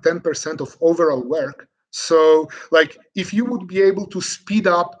less than 10% of overall work. So, like, if you would be able to speed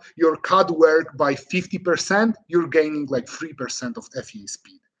up your CAD work by 50%, you're gaining like 3% of FEA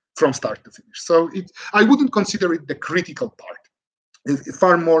speed from start to finish. So I wouldn't consider it the critical part.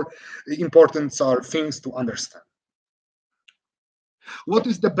 Far more important are things to understand. What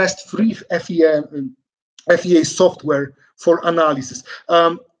is the best free FEA software for analysis?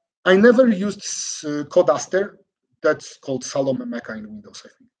 I never used Codaster. That's called Salome Mecha in Windows, I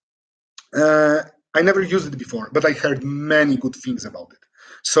think. I never used it before, but I heard many good things about it.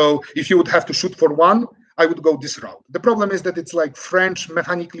 So if you would have to shoot for one, I would go this route. The problem is that it's like French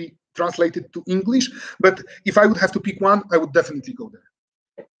mechanically translated to English. But if I would have to pick one, I would definitely go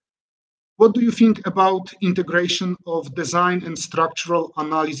there. What do you think about integration of design and structural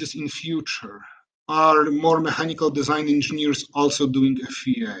analysis in future? Are more mechanical design engineers also doing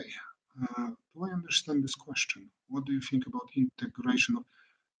FEA? Do I understand this question? What do you think about integration of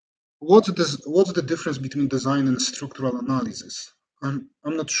what's the difference between design and structural analysis? I'm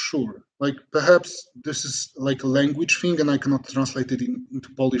not sure. Like perhaps this is like a language thing, and I cannot translate it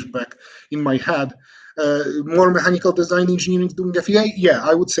into Polish back in my head. More mechanical design engineering doing FEA? Yeah,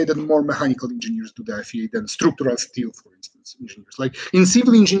 I would say that more mechanical engineers do the FEA than structural steel, for instance, engineers. Like in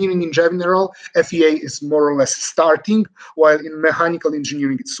civil engineering in general, FEA is more or less starting, while in mechanical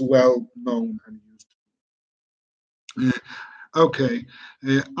engineering it's well known and used. Okay,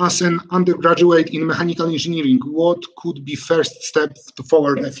 as an undergraduate in mechanical engineering, what could be first step to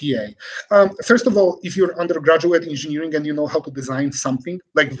forward FEA? First of all, if you're undergraduate engineering and you know how to design something,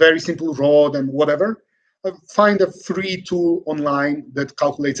 like very simple rod and whatever, find a free tool online that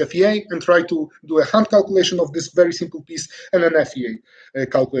calculates FEA and try to do a hand calculation of this very simple piece and an FEA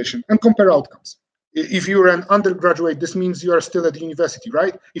calculation and compare outcomes. If you're an undergraduate, this means you are still at university,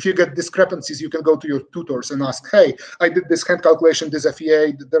 right? If you get discrepancies, you can go to your tutors and ask, hey, I did this hand calculation, this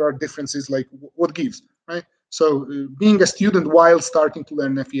FEA, there are differences, like what gives, right? So being a student while starting to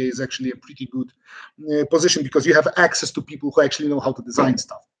learn FEA is actually a pretty good position because you have access to people who actually know how to design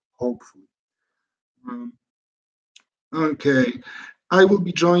stuff, hopefully. Okay, I will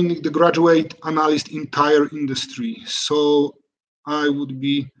be joining the graduate analyst in tire industry. So I would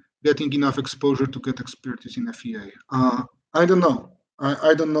be getting enough exposure to get expertise in FEA. I don't know.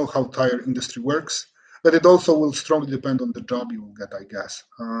 I don't know how tire industry works, but it also will strongly depend on the job you will get, I guess.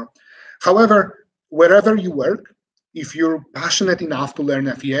 However, wherever you work, if you're passionate enough to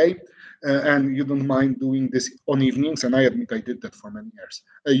learn FEA, and you don't mind doing this on evenings, and I admit I did that for many years,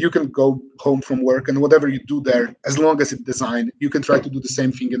 you can go home from work and whatever you do there, as long as it's designed, you can try to do the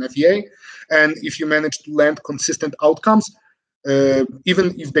same thing in FEA. And if you manage to land consistent outcomes,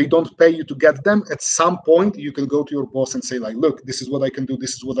 even if they don't pay you to get them, at some point you can go to your boss and say, like, look, this is what I can do,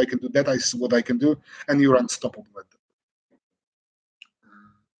 this is what I can do, that is what I can do, and you're unstoppable at that.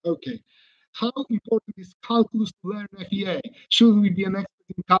 Okay. How important is calculus to learn FEA? Should we be an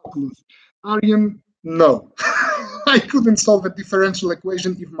expert in calculus? Aryan, no. I couldn't solve a differential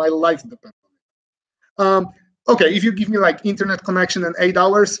equation if my life depended on it. Okay, if you give me like internet connection and 8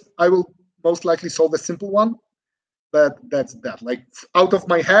 hours, I will most likely solve a simple one. But that's that. Like out of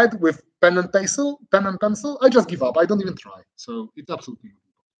my head with pen and pencil, I just give up. I don't even try. So it's absolutely not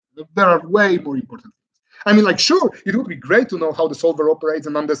important. There are way more important things. I mean, like, sure, it would be great to know how the solver operates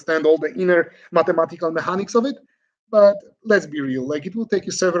and understand all the inner mathematical mechanics of it. But let's be real, like it will take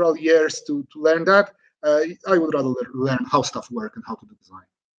you several years to learn that. I would rather learn how stuff works and how to do design.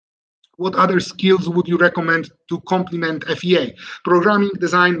 What other skills would you recommend to complement FEA? Programming,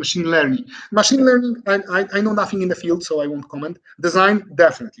 design, machine learning. Machine learning, I know nothing in the field, so I won't comment. Design,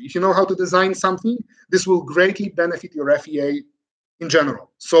 definitely. If you know how to design something, this will greatly benefit your FEA in general.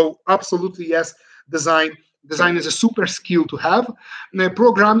 So absolutely, yes, design is a super skill to have.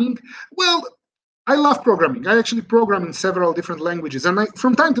 Programming, well, I love programming. I actually program in several different languages, and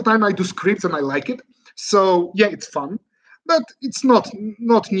from time to time I do scripts and I like it. So yeah, it's fun, but it's not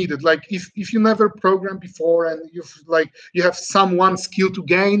needed. Like if you never programmed before and you have some one skill to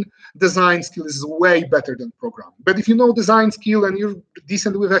gain, design skill is way better than programming. But if you know design skill and you're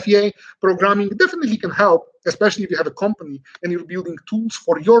decent with FEA, programming definitely can help, especially if you have a company and you're building tools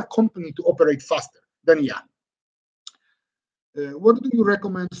for your company to operate faster. Then yeah. What do you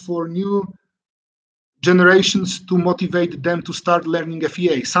recommend for new generations to motivate them to start learning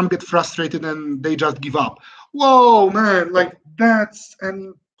FEA? Some get frustrated and they just give up. Whoa, man, like that's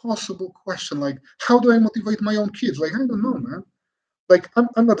an impossible question. Like, how do I motivate my own kids? Like, I don't know, man. Like,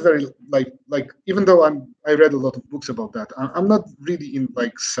 I'm not very like even though I read a lot of books about that, I'm not really in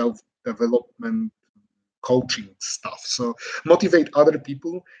like self-development coaching stuff. So motivate other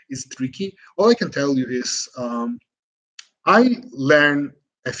people is tricky. All I can tell you is I learned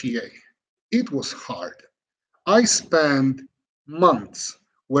FEA. It was hard. I spent months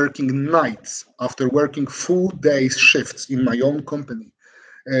working nights after working full day shifts in my own company,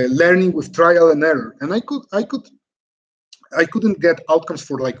 learning with trial and error, and I couldn't get outcomes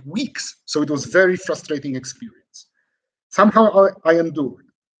for like weeks. So it was very frustrating experience. Somehow I endured.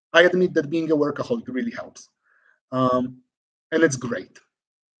 I admit that being a workaholic really helps, and it's great.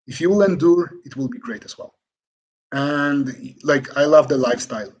 If you will endure, it will be great as well. And like I love the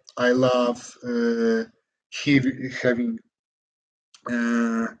lifestyle. I love having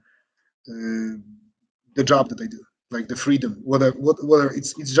the job that I do. like the freedom, whether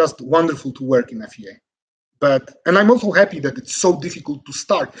it's just wonderful to work in FEA. And I'm also happy that it's so difficult to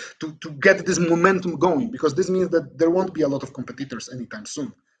start, to get this momentum going, because this means that there won't be a lot of competitors anytime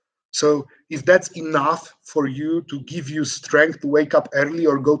soon. So if that's enough for you to give you strength to wake up early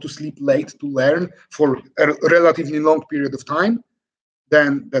or go to sleep late to learn for a relatively long period of time,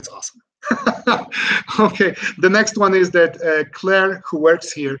 then that's awesome. Okay, the next one is that Claire, who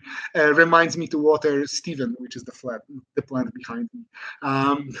works here, reminds me to water Stephen, which is the plant behind me.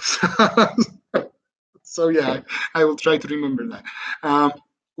 So yeah, I will try to remember that.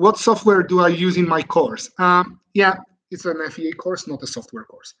 What software do I use in my course? Yeah, it's an FEA course, not a software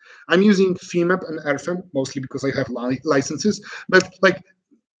course. I'm using FEMAP and RFM mostly because I have licenses, but like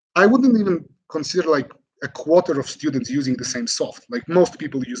I wouldn't even consider like a quarter of students using the same soft. Like most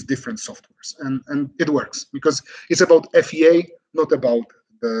people use different softwares, and it works because it's about FEA, not about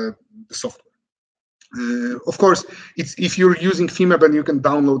the software. Of course, if you're using FEMAP and you can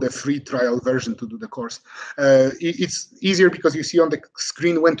download a free trial version to do the course, it's easier because you see on the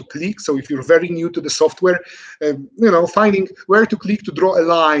screen when to click. So if you're very new to the software, finding where to click to draw a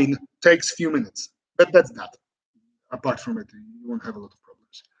line takes a few minutes. But that's that. Apart from it, you won't have a lot of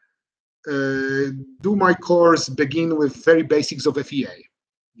problems. Do my course begin with very basics of FEA?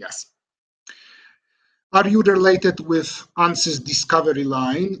 Yes. Are you related with ANSYS Discovery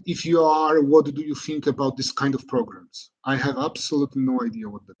Line? If you are, what do you think about this kind of programs? I have absolutely no idea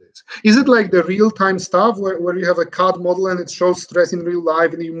what that is. Is it like the real-time stuff where you have a CAD model and it shows stress in real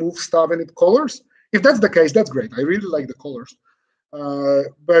life and you move stuff and it colors? If that's the case, that's great. I really like the colors.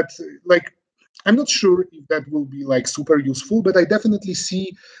 But like, I'm not sure if that will be like super useful, but I definitely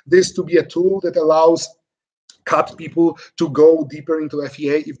see this to be a tool that allows CAD people to go deeper into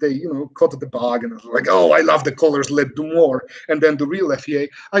FEA if they, caught the bug and like, oh, I love the colors, let's do more, and then do real FEA.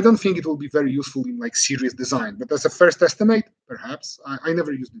 I don't think it will be very useful in like serious design, but as a first estimate, perhaps. I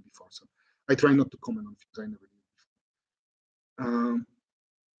never used it before, so I try not to comment on things I never used before.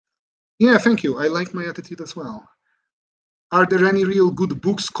 Yeah, thank you. I like my attitude as well. Are there any real good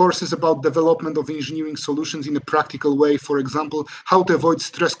books, courses about development of engineering solutions in a practical way? For example, how to avoid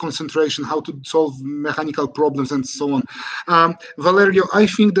stress concentration, how to solve mechanical problems, and so on. Valerio, I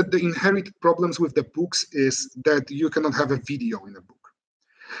think that the inherent problems with the books is that you cannot have a video in a book.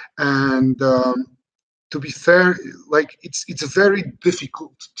 And to be fair, like it's very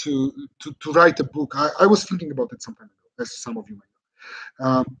difficult to write a book. I was thinking about it some time ago, as some of you might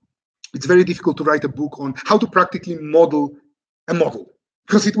know. It's very difficult to write a book on how to practically model a model,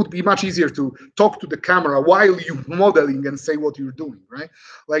 because it would be much easier to talk to the camera while you're modeling and say what you're doing, right?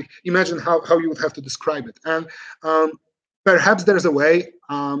 Like imagine how you would have to describe it. And perhaps there's a way,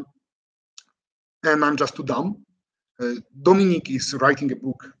 and I'm just too dumb. Dominic is writing a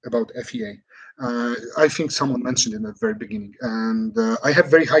book about FEA. I think someone mentioned it in the very beginning, and I have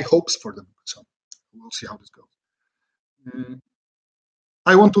very high hopes for the book, so we'll see how this goes.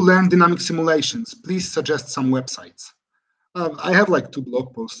 I want to learn dynamic simulations. Please suggest some websites. I have like 2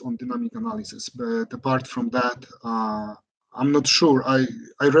 blog posts on dynamic analysis, but apart from that, I'm not sure. I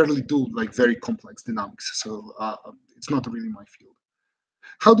rarely do like very complex dynamics, so it's not really my field.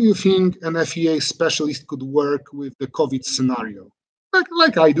 How do you think an FEA specialist could work with the COVID scenario?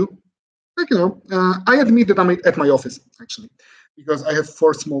 Like I do. Like, I admit that I'm at my office, actually, because I have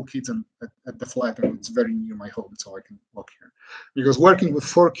 4 small kids at the flat, and it's very near my home, so I can walk here. Because working with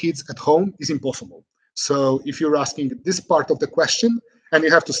 4 kids at home is impossible. So if you're asking this part of the question, and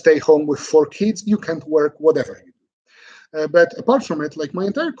you have to stay home with 4 kids, you can't work whatever you do. But apart from it, like my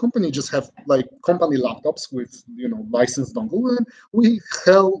entire company just have like company laptops with licensed dongle, and we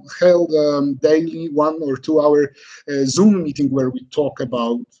held daily 1 or 2 hour Zoom meeting where we talk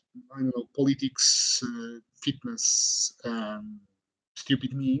about politics, fitness,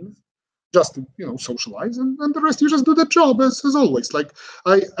 stupid memes, just to socialize, and the rest you just do the job as always. Like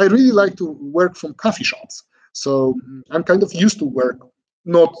I really like to work from coffee shops, so I'm kind of used to work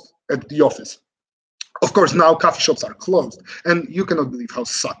not at the office. Of course, now coffee shops are closed, and you cannot believe how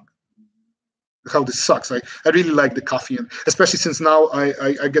this sucks. I really like the coffee, and especially since now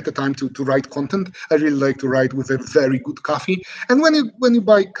I get the time to write content. I really like to write with a very good coffee. And when you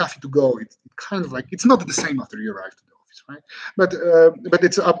buy coffee to go, it kind of like it's not the same after you arrive to the office, right? But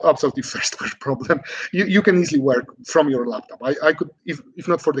it's absolutely first world problem. You can easily work from your laptop. I could, if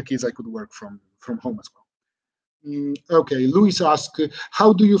not for the kids, I could work from home as well. Okay, Luis asked,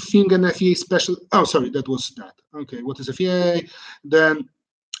 how do you think an FEA special? Oh, sorry, that was that. Okay, what is FEA? Then,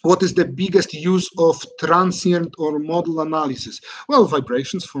 what is the biggest use of transient or model analysis? Well,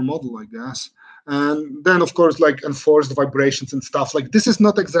 vibrations for model, I guess. And then, of course, like enforced vibrations and stuff. Like this is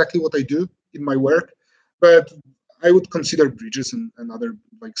not exactly what I do in my work, but I would consider bridges and other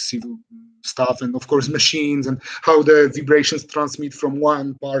like civil stuff, and of course machines and how the vibrations transmit from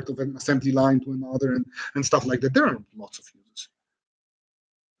one part of an assembly line to another, and stuff like that. There are lots of uses.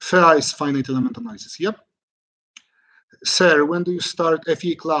 FEA is finite element analysis. Yep. Sir, when do you start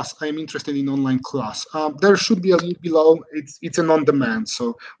FEA class? I'm interested in online class. There should be a link below. It's an on-demand,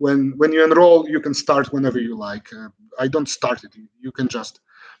 so when you enroll, you can start whenever you like. I don't start it. You can just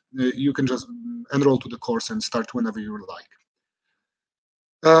enroll to the course and start whenever you like.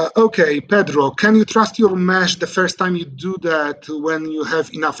 Okay, Pedro, can you trust your mesh the first time you do that when you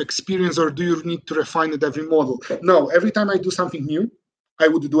have enough experience, or do you need to refine it every model? No, every time I do something new, I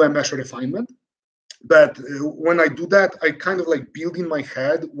would do a mesh refinement. But when I do that, I kind of like build in my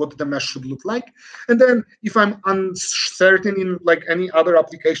head what the mesh should look like. And then if I'm uncertain in like any other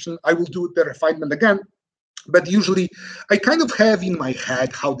application, I will do the refinement again. But usually I kind of have in my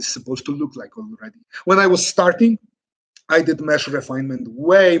head how this is supposed to look like already. When I was starting, I did mesh refinement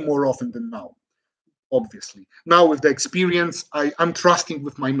way more often than now, obviously. Now with the experience, I'm trusting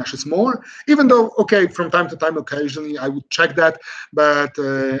with my meshes more, even though, okay, from time to time, occasionally I would check that, but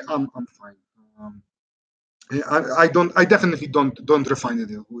I'm fine. I definitely don't refine it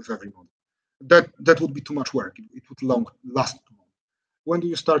with every model. That would be too much work. It would last too long. When do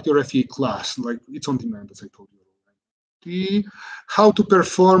you start your FEA class? Like, it's on demand, as I told you. How to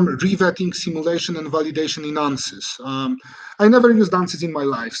perform revetting, simulation, and validation in ANSYS. I never used ANSYS in my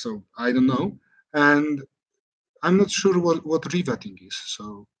life, so I don't know. And I'm not sure what revetting is,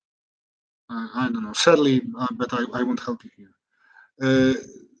 so I don't know. Sadly, but I won't help you here.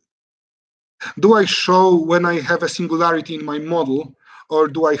 Do I show when I have a singularity in my model, or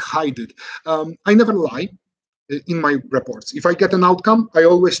do I hide it? I never lie in my reports. If I get an outcome, I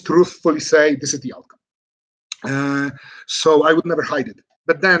always truthfully say this is the outcome. So I would never hide it.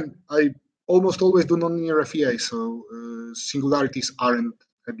 But then I almost always do nonlinear FEA, so singularities aren't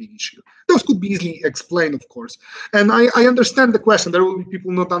a big issue. Those could be easily explained, of course. And I understand the question. There will be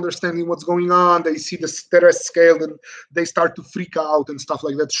people not understanding what's going on. They see the stress scale and they start to freak out and stuff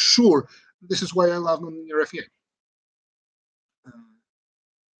like that. Sure, this is why I love nonlinear FEA.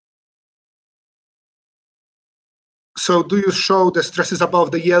 So do you show the stresses above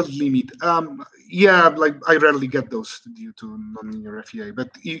the yield limit? Yeah, like I rarely get those due to nonlinear FEA.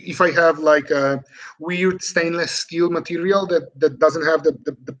 But if I have like a weird stainless steel material that doesn't have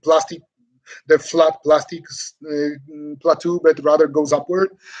the plastic, the flat plastic plateau, but rather goes upward,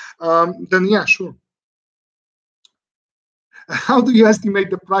 then yeah, sure. How do you estimate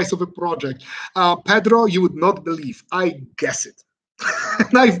the price of a project? Pedro, you would not believe. I guess it.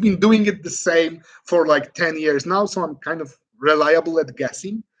 And I've been doing it the same for like 10 years now, so I'm kind of reliable at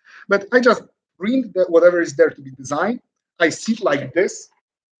guessing. But I just read whatever is there to be designed. I sit like this,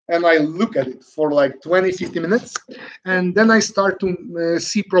 and I look at it for like 20, 50 minutes, and then I start to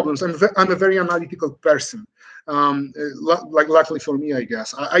see problems. I'm a very analytical person. Like luckily for me, I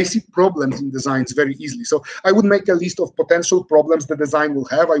guess, I see problems in designs very easily. So I would make a list of potential problems the design will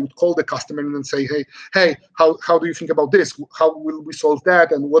have. I would call the customer and say, hey, how do you think about this? How will we solve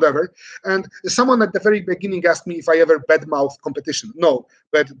that, and whatever. And someone at the very beginning asked me if I ever badmouth competition. No,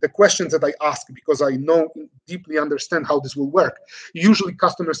 but the questions that I ask, because I deeply understand how this will work, usually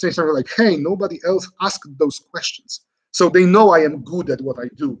customers say something like, hey, nobody else asked those questions. So they know I am good at what I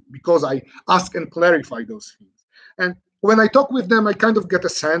do because I ask and clarify those things. And when I talk with them, I kind of get a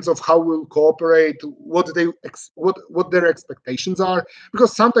sense of how we'll cooperate, what their expectations are.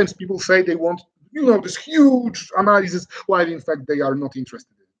 Because sometimes people say they want, this huge analysis, while in fact they are not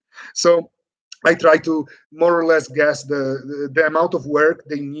interested in it. So I try to more or less guess the amount of work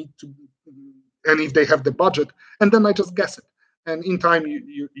they need to, and if they have the budget, and then I just guess it. And in time,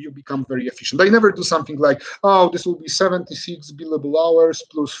 you become very efficient. I never do something like, oh, this will be 76 billable hours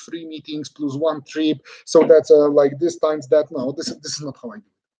plus 3 meetings plus 1 trip. So that's like this times that. No, this is not how I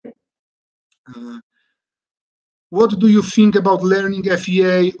do it. What do you think about learning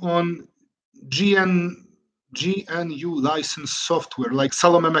FEA on GNU licensed software like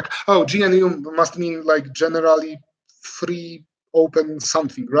Salome Mac? Oh, GNU must mean like generally free open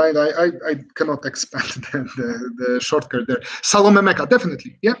something, right? I cannot expand the shortcut there. Salome Mecha,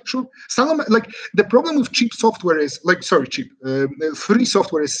 definitely. Yeah, sure. Salome, like the problem with cheap software is free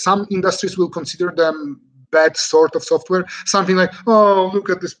software is some industries will consider them bad sort of software. Something like, oh, look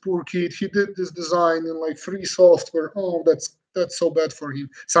at this poor kid. He did this design in like free software. Oh, that's so bad for him.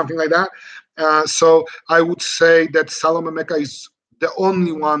 Something like that. So I would say that Salome Mecha is the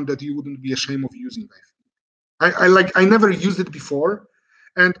only one that you wouldn't be ashamed of using. I never used it before,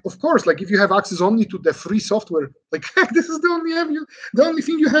 And of course, like if you have access only to the free software, like this is the only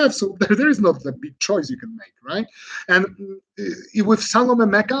thing you have. So there is not a big choice you can make, right? And with Salome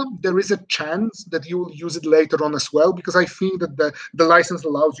Mecha, there is a chance that you will use it later on as well, because I think that the license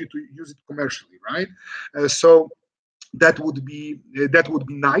allows you to use it commercially, right? So that would be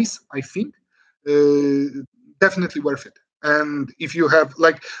nice, I think. Definitely worth it. And if you have,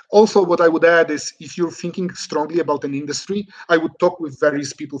 like, also what I would add is, if you're thinking strongly about an industry, I would talk with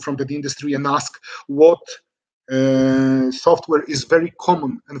various people from that industry and ask what software is very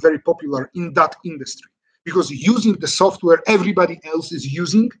common and very popular in that industry. Because using the software everybody else is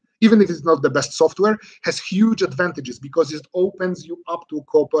using, even if it's not the best software, has huge advantages because it opens you up to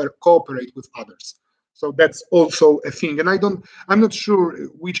cooperate with others. So that's also a thing. And I'm not sure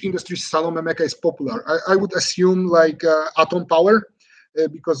which industry Salome Mecha is popular. I would assume like Atom Power,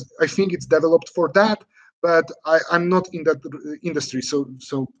 because I think it's developed for that, but I'm not in that industry,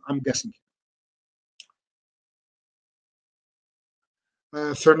 so I'm guessing.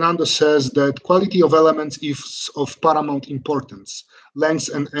 Fernando says that quality of elements is of paramount importance, lengths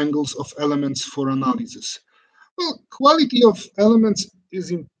and angles of elements for analysis. Well, quality of elements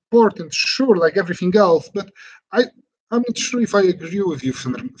is important, sure, like everything else, but I'm not sure if I agree with you,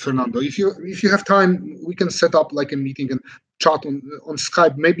 Fernando. If you have time, we can set up like a meeting and chat on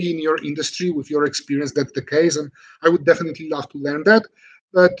Skype. Maybe in your industry, with your experience, that's the case, and I would definitely love to learn that.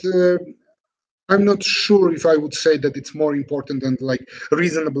 But I'm not sure if I would say that it's more important than like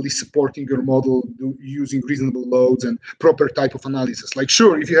reasonably supporting your model using reasonable loads and proper type of analysis. Like,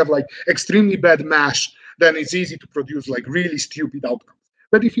 sure, if you have like extremely bad mesh, then it's easy to produce like really stupid outcomes.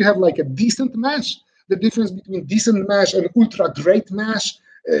 But if you have like a decent mesh, the difference between decent mesh and ultra great mesh,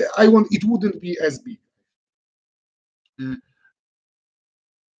 it wouldn't be as big.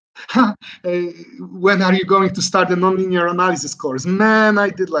 When are you going to start the nonlinear analysis course? Man, I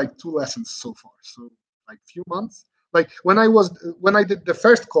did like 2 lessons so far, so like few months. Like when I did the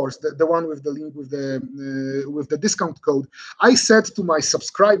first course, the one with the link with the discount code, I said to my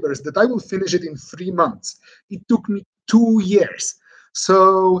subscribers that I will finish it in 3 months. It took me 2 years.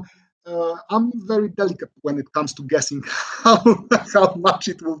 So I'm very delicate when it comes to guessing how much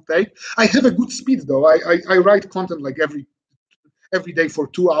it will take. I have a good speed though. I write content like every day for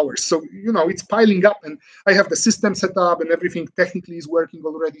 2 hours. So, it's piling up, and I have the system set up and everything technically is working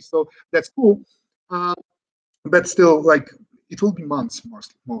already. So that's cool. But still, like, it will be months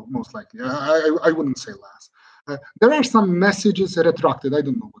most likely. I wouldn't say less. There are some messages retracted. I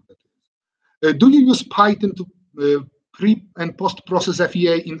don't know what that is. Do you use Python to pre and post process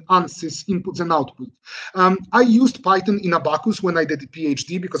FEA in ANSYS inputs and outputs? I used Python in Abacus when I did a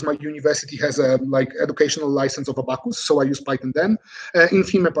Ph.D. because my university has a like educational license of Abacus, so I use Python then. In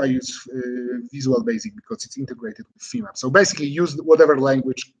FEMAP, I use Visual Basic because it's integrated with FEMAP. So basically, use whatever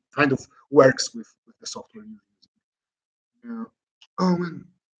language kind of works with the software you're using. Oh man.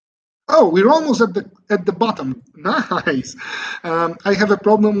 Oh, we're almost at the bottom. Nice. I have a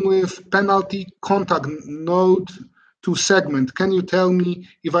problem with penalty contact node to segment. Can you tell me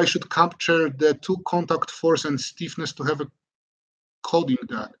if I should capture the 2 contact force and stiffness to have a coding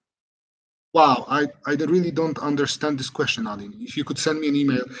that? Wow, I really don't understand this question, Aline. If you could send me an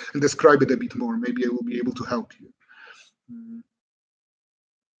email and describe it a bit more, maybe I will be able to help you.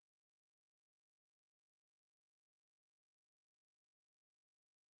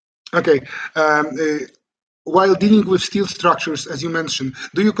 Okay. While dealing with steel structures, as you mentioned,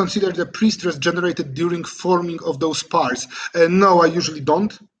 do you consider the pre-stress generated during forming of those parts? No, I usually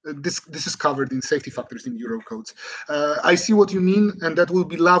don't. This is covered in safety factors in Eurocodes. I see what you mean, and that will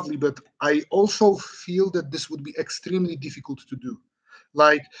be lovely, but I also feel that this would be extremely difficult to do.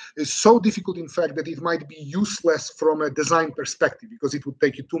 Like, it's so difficult, in fact, that it might be useless from a design perspective because it would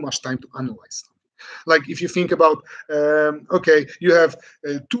take you too much time to analyze something. Like, if you think about, okay, you have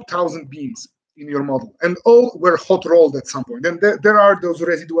 2,000 beams in your model, and all were hot rolled at some point. Then there are those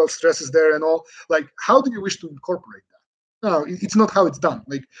residual stresses there and all. Like, how do you wish to incorporate that? No, it's not how it's done.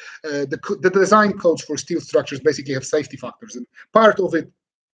 Like the design codes for steel structures basically have safety factors, and part of it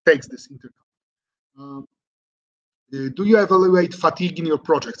takes this into account. Do you evaluate fatigue in your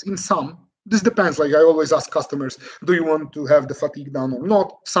projects? In some, this depends. Like, I always ask customers, do you want to have the fatigue down or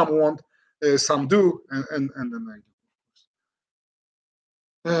not? Some want, some do, and then I do.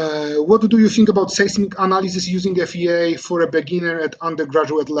 What do you think about seismic analysis using FEA for a beginner at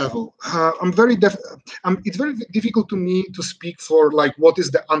undergraduate level? It's very difficult to me to speak for like what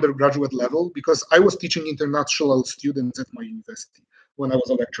is the undergraduate level, because I was teaching international students at my university when I was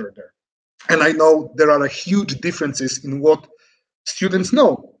a lecturer there. And I know there are huge differences in what students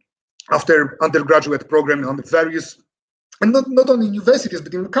know after undergraduate program on the various and not only in universities,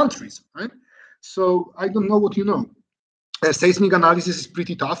 but in countries, right? So I don't know what you know. Seismic analysis is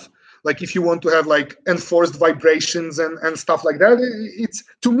pretty tough. Like if you want to have like enforced vibrations and stuff like that, it's,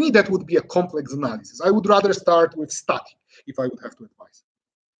 to me, that would be a complex analysis. I would rather start with static if I would have to advise.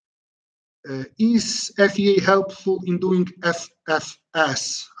 Is FEA helpful in doing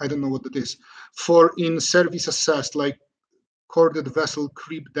FFS? I don't know what that is. For in service assessed, like corded vessel,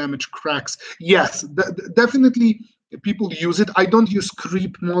 creep, damage, cracks. Yes, definitely people use it. I don't use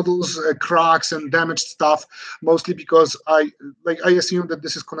creep models, cracks, and damaged stuff, mostly because I assume that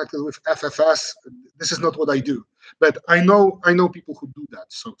this is connected with FFS. This is not what I do, but I know people who do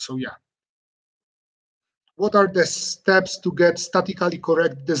that. So yeah. What are the steps to get statically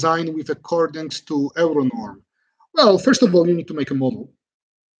correct design with accordance to Euronorm? Well, first of all, you need to make a model.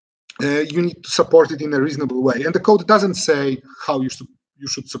 You need to support it in a reasonable way. And the code doesn't say how you should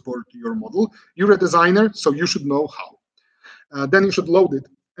support your model. You're a designer, so you should know how. Then you should load it.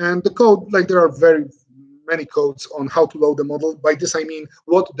 And the code, like there are very many codes on how to load the model. By this, I mean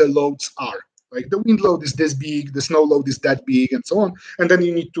what the loads are. Like the wind load is this big, the snow load is that big, and so on. And then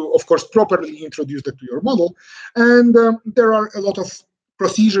you need to, of course, properly introduce that to your model. And there are a lot of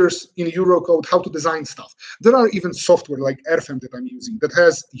procedures in Eurocode how to design stuff. There are even software like Airfm that I'm using that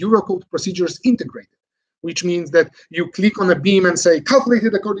has Eurocode procedures integrated, which means that you click on a beam and say, calculate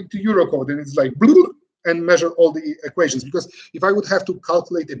it according to Eurocode, and it's like, and measure all the equations. Because if I would have to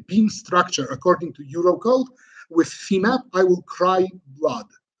calculate a beam structure according to Eurocode with FEMAP, I will cry blood,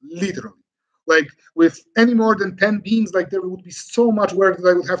 literally. Like with any more than 10 beams, like there would be so much work that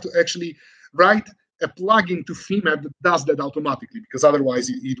I would have to actually write a plugin to FEMAP that does that automatically, because otherwise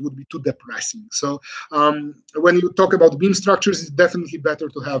it would be too depressing. So when you talk about beam structures, it's definitely better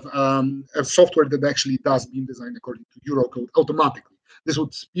to have a software that actually does beam design according to Eurocode automatically. This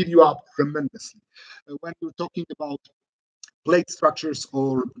would speed you up tremendously. When you're talking about plate structures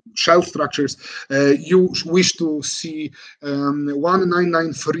or shell structures, you wish to see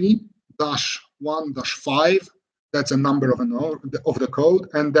 1993-1-5. That's a number of the code,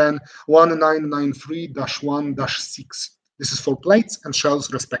 and then 1993-1-6. This is for plates and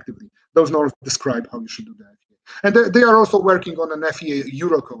shells, respectively. Those norms describe how you should do that. And they are also working on an FEA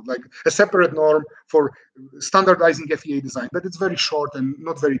Eurocode, like a separate norm for standardizing FEA design, but it's very short and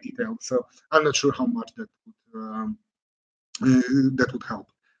not very detailed. So I'm not sure how much that would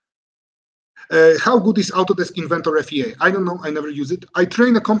help. How good is Autodesk Inventor FEA? I don't know. I never use it. I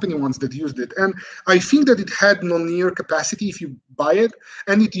trained a company once that used it, and I think that it had non-linear capacity if you buy it,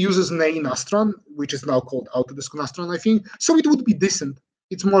 and it uses NEI Nastran, which is now called Autodesk Nastran, I think. So it would be decent.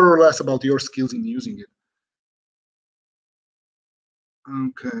 It's more or less about your skills in using it.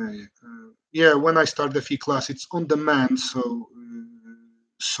 Okay. Yeah, when I start the FEA class, it's on demand. So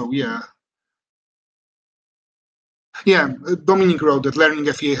yeah. Yeah, Dominic wrote that learning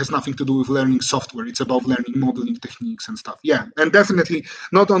FEA has nothing to do with learning software. It's about learning modeling techniques and stuff. Yeah, and definitely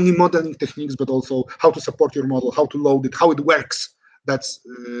not only modeling techniques, but also how to support your model, how to load it, how it works. That's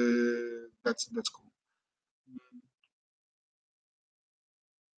cool.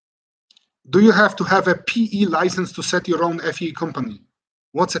 Do you have to have a PE license to set your own FEA company?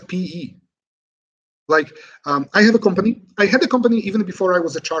 What's a PE? Like, I have a company. I had a company even before I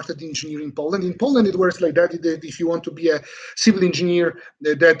was a chartered engineer in Poland. In Poland, it works like that. If you want to be a civil engineer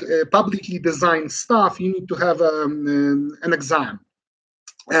that publicly designs stuff, you need to have an exam.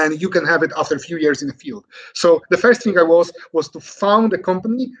 And you can have it after a few years in the field. So the first thing I was to found a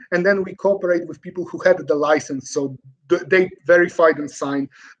company, and then we cooperate with people who had the license. So they verified and signed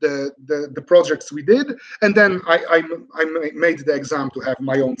the projects we did, and then I made the exam to have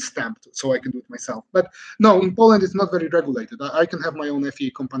my own stamp, so I can do it myself. But no, in Poland it's not very regulated. I can have my own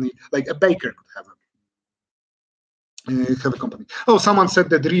FEA company, like a baker could have a company. Oh, someone said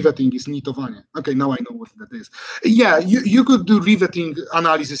that riveting is nitowanie. Okay, now I know what that is. Yeah, you could do riveting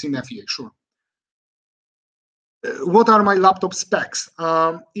analysis in FEA, sure. What are my laptop specs?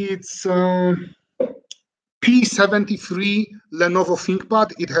 It's P73 Lenovo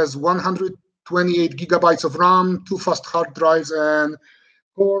ThinkPad. It has 128 gigabytes of RAM, 2 fast hard drives, and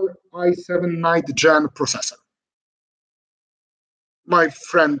Core i7 9th Gen processor. My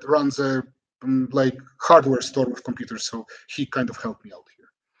friend runs a like hardware store with computers, so he kind of helped me out here.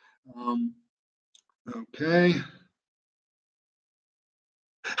 Okay.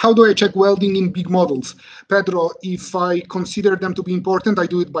 How do I check welding in big models? Pedro, if I consider them to be important, I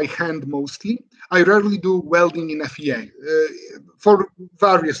do it by hand mostly. I rarely do welding in FEA for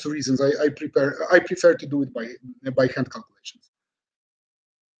various reasons. I prefer to do it by hand calculations.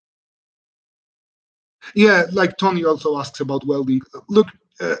 Yeah, like Tony also asks about welding. Look,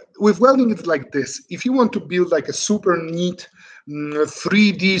 with welding, it's like this. If you want to build like a super neat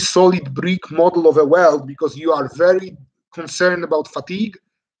 3D solid brick model of a weld because you are very concerned about fatigue,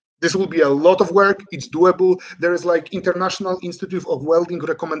 this will be a lot of work. It's doable. There is like International Institute of Welding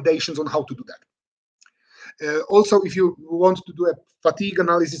recommendations on how to do that. Also, if you want to do a fatigue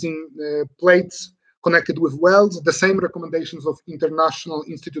analysis in plates connected with welds, the same recommendations of International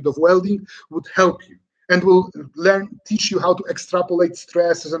Institute of Welding would help you and will teach you how to extrapolate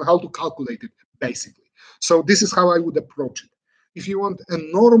stresses and how to calculate it, basically. So this is how I would approach it. If you want a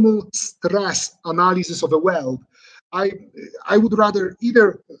normal stress analysis of a weld, I would rather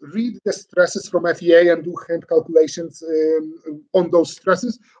either read the stresses from FEA and do hand calculations on those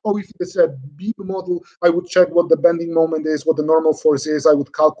stresses, or if it's a beam model, I would check what the bending moment is, what the normal force is. I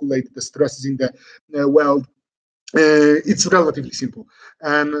would calculate the stresses in the weld. It's relatively simple,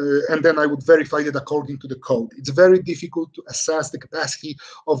 and then I would verify it according to the code. It's very difficult to assess the capacity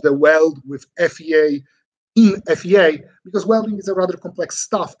of the weld with FEA in FEA because welding is a rather complex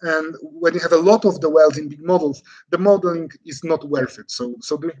stuff, and when you have a lot of the welds in big models, the modeling is not worth it. So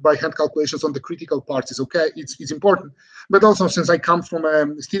doing by hand calculations on the critical parts is okay. It's important, but also since I come from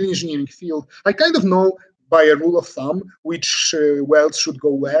a steel engineering field, I kind of know by a rule of thumb which welds should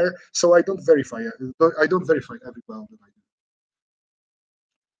go where. So I don't verify it. I don't verify every weld that I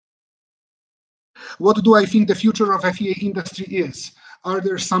do. What do I think the future of FEA industry is? Are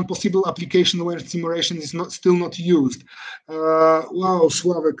there some possible application where simulation is still not used? Wow,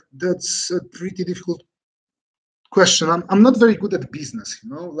 Slavek, that's a pretty difficult question. I'm not very good at business,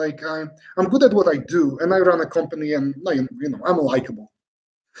 you know. Like I'm good at what I do, and I run a company, and I'm likable.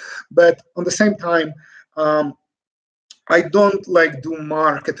 But on the same time, I don't like do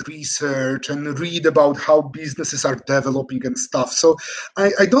market research and read about how businesses are developing and stuff. So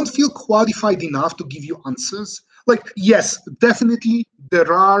I don't feel qualified enough to give you answers. Like, yes, definitely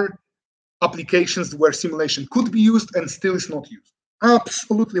there are applications where simulation could be used and still is not used.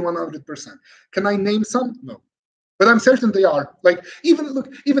 Absolutely 100%. Can I name some? No. But I'm certain they are. Like even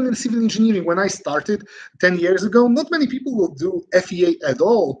in civil engineering, when I started 10 years ago, not many people will do FEA at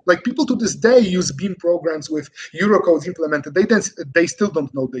all. Like people to this day use BIM programs with Eurocodes implemented. They still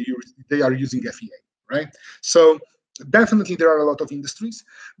don't know they are using FEA, right? So definitely there are a lot of industries,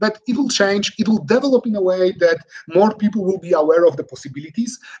 but it will change. It will develop in a way that more people will be aware of the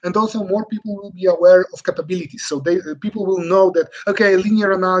possibilities, and also more people will be aware of capabilities. So people will know that, okay,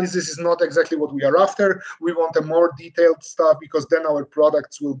 linear analysis is not exactly what we are after. We want a more detailed stuff because then our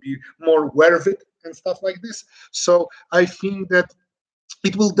products will be more worth it and stuff like this. So I think that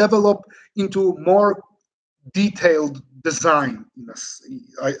it will develop into more detailed design,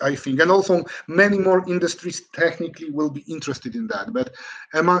 I think, and also many more industries technically will be interested in that. But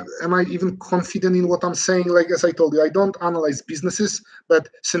am I even confident in what I'm saying? Like, as I told you, I don't analyze businesses, but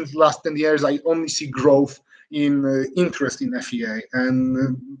since the last 10 years, I only see growth in interest in FEA,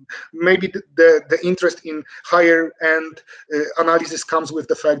 and maybe the interest in higher end analysis comes with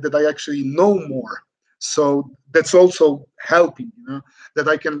the fact that I actually know more. So that's also helping, that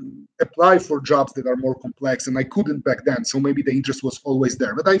I can apply for jobs that are more complex, and I couldn't back then. So maybe the interest was always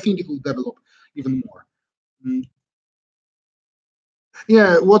there, but I think it will develop even more.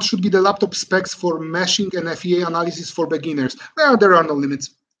 Yeah, what should be the laptop specs for meshing and FEA analysis for beginners? Well, there are no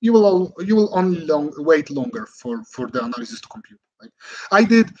limits. You will only wait longer for the analysis to compute. Right? I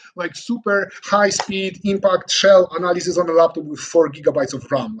did like super high speed impact shell analysis on a laptop with 4 gigabytes of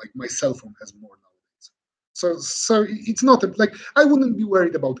RAM. Like my cell phone has more now. So it's not like I wouldn't be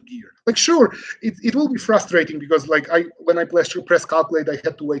worried about gear. Like sure, it will be frustrating because like when I press calculate, I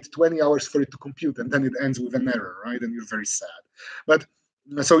had to wait 20 hours for it to compute, and then it ends with an error, right? And you're very sad. But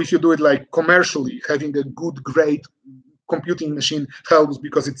so if you do it like commercially, having a good, great computing machine helps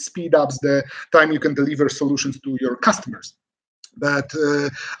because it speeds up the time you can deliver solutions to your customers. But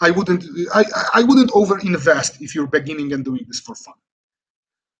I wouldn't over invest if you're beginning and doing this for fun.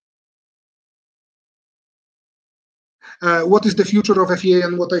 What is the future of FEA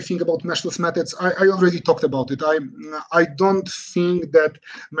and what I think about meshless methods? I already talked about it. I don't think that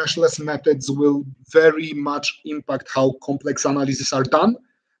meshless methods will very much impact how complex analyses are done.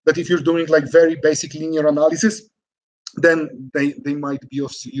 But if you're doing like very basic linear analysis, then they might be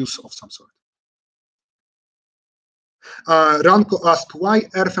of use of some sort. Ranko asked why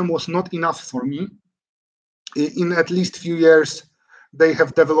RFM was not enough for me. In at least few years, they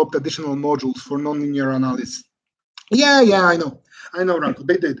have developed additional modules for nonlinear analysis. Yeah, I know, Ranko,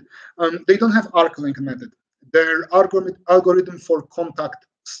 they did. They don't have arc length method. Their algorithm for contact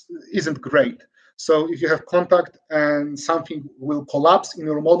isn't great. So if you have contact and something will collapse in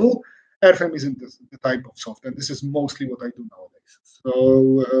your model, RFM isn't the type of software. This is mostly what I do nowadays.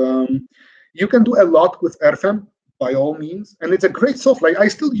 So you can do a lot with RFM by all means, and it's a great software. I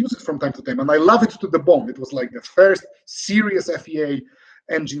still use it from time to time, and I love it to the bone. It was like the first serious FEA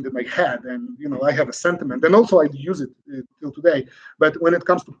engine that I had, and I have a sentiment, and also I use it till today. But when it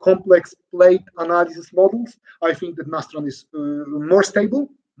comes to complex plate analysis models, I think that Nastran is more stable,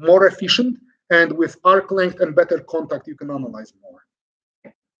 more efficient, and with arc length and better contact, you can analyze more.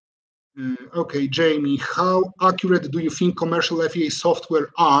 Okay, Jamie, how accurate do you think commercial FEA software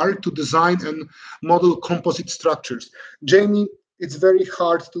are to design and model composite structures? Jamie, it's very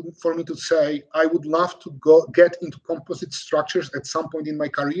hard for me to say. I would love to get into composite structures at some point in my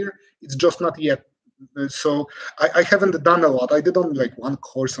career. It's just not yet. So I haven't done a lot. I did only like one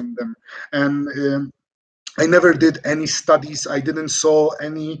course on them. And I never did any studies. I didn't saw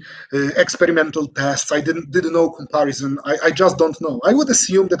any experimental tests. I didn't know comparison. I just don't know. I would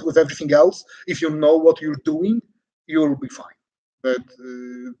assume that with everything else, if you know what you're doing, you'll be fine. But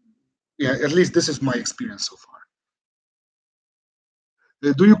yeah, at least this is my experience so far.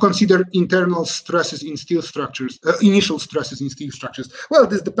 Do you consider internal stresses in steel structures, initial stresses in steel structures? Well,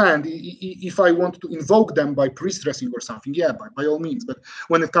 this depends. If I want to invoke them by pre-stressing or something, yeah, by all means. But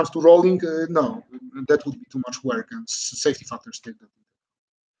when it comes to rolling, no, that would be too much work, and safety factors take that.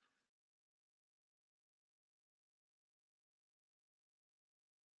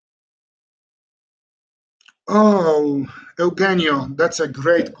 Oh, Eugenio, that's a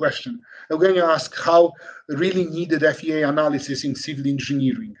great question. Eugenio asked how really needed FEA analysis in civil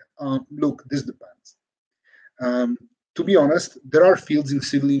engineering. Look, this depends. To be honest, there are fields in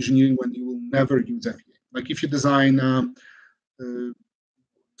civil engineering when you will never use FEA. Like if you design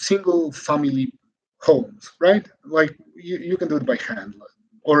single family homes, right? Like you can do it by hand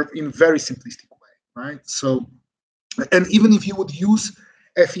or in very simplistic way, right? So, and even if you would use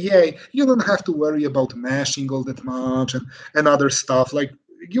FEA, you don't have to worry about meshing all that much and other stuff. Like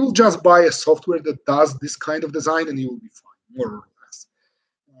you'll just buy a software that does this kind of design and you will be fine, more or less.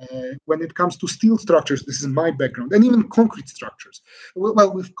 When it comes to steel structures, this is my background, and even concrete structures.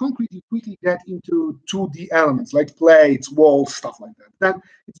 Well, with concrete, you quickly get into 2D elements like plates, walls, stuff like that. Then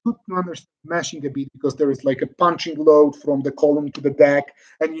it's good to understand meshing a bit because there is like a punching load from the column to the deck,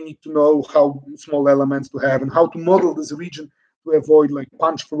 and you need to know how small elements to have and how to model this region to avoid like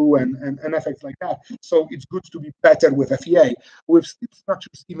punch through and effects like that. So it's good to be better with FEA. With steel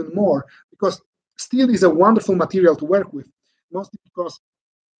structures, even more, because steel is a wonderful material to work with, mostly because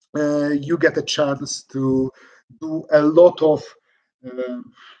you get a chance to do a lot of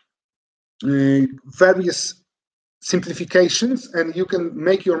various simplifications, and you can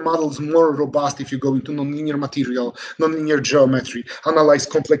make your models more robust if you go into nonlinear material, nonlinear geometry, analyze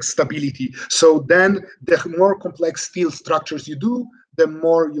complex stability. So then the more complex steel structures you do, the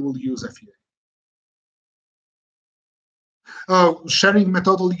more you will use FEA. Sharing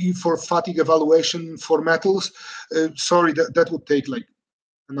methodology for fatigue evaluation for metals. Sorry, that would take like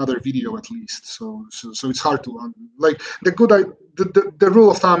another video at least. So it's hard to like the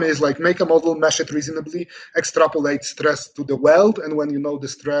rule of thumb is like make a model, mesh it reasonably, extrapolate stress to the weld, and when you know the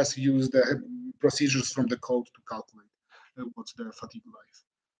stress, use the procedures from the code to calculate what's the fatigue life.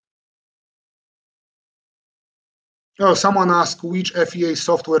 Oh, someone asked which FEA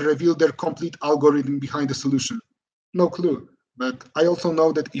software revealed their complete algorithm behind the solution. No clue. But I also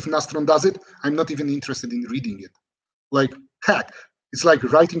know that if Nastran does it, I'm not even interested in reading it. Like, heck, it's like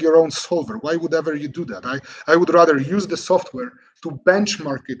writing your own solver. Why would ever you do that? I would rather use the software to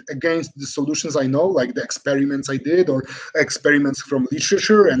benchmark it against the solutions I know, like the experiments I did or experiments from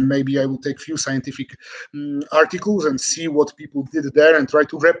literature, and maybe I will take few scientific articles and see what people did there and try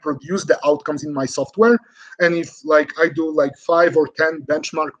to reproduce the outcomes in my software. And if like I do like 5 or 10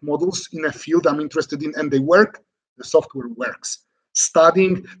 benchmark models in a field I'm interested in and they work, the software works.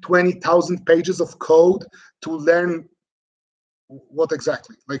 Studying 20,000 pages of code to learn what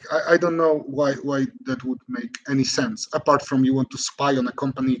exactly? Like, I don't know why that would make any sense, apart from you want to spy on a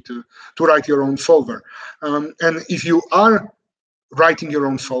company to write your own solver. And if you are writing your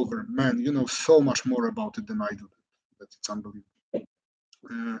own solver, man, you know so much more about it than I do. That it's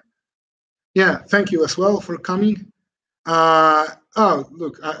unbelievable. Yeah, thank you as well for coming. Oh,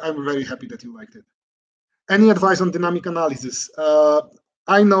 look, I'm very happy that you liked it. Any advice on dynamic analysis?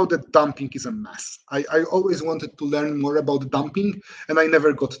 I know that dumping is a mess. I always wanted to learn more about dumping, and I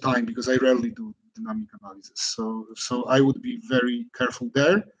never got time because I rarely do dynamic analysis. So I would be very careful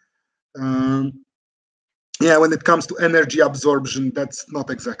there. Yeah, when it comes to energy absorption, that's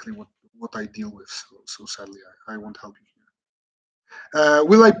not exactly what I deal with. So sadly, I won't help you here.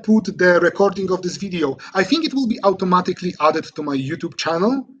 Will I put the recording of this video? I think it will be automatically added to my YouTube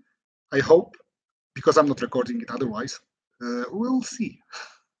channel. I hope, because I'm not recording it otherwise. We'll see.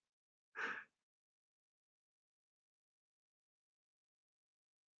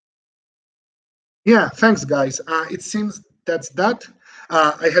 Yeah, thanks, guys. It seems that's that.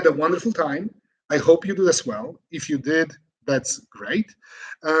 I had a wonderful time. I hope you do as well. If you did, that's great.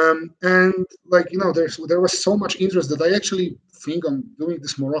 And like there was so much interest that I actually think on doing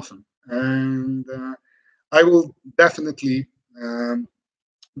this more often. And I will um,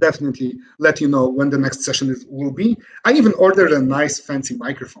 definitely let you know when the next session will be. I even ordered a nice fancy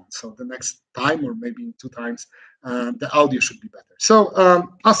microphone, so the next time or maybe in 2 times, the audio should be better. So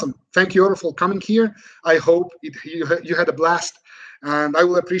awesome! Thank you all for coming here. I hope you had a blast, and I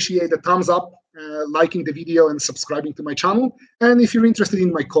will appreciate a thumbs up, liking the video, and subscribing to my channel. And if you're interested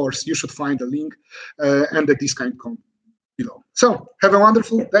in my course, you should find a link and the discount code below. So have a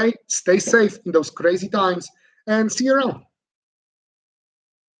wonderful day. Stay safe in those crazy times, and see you around.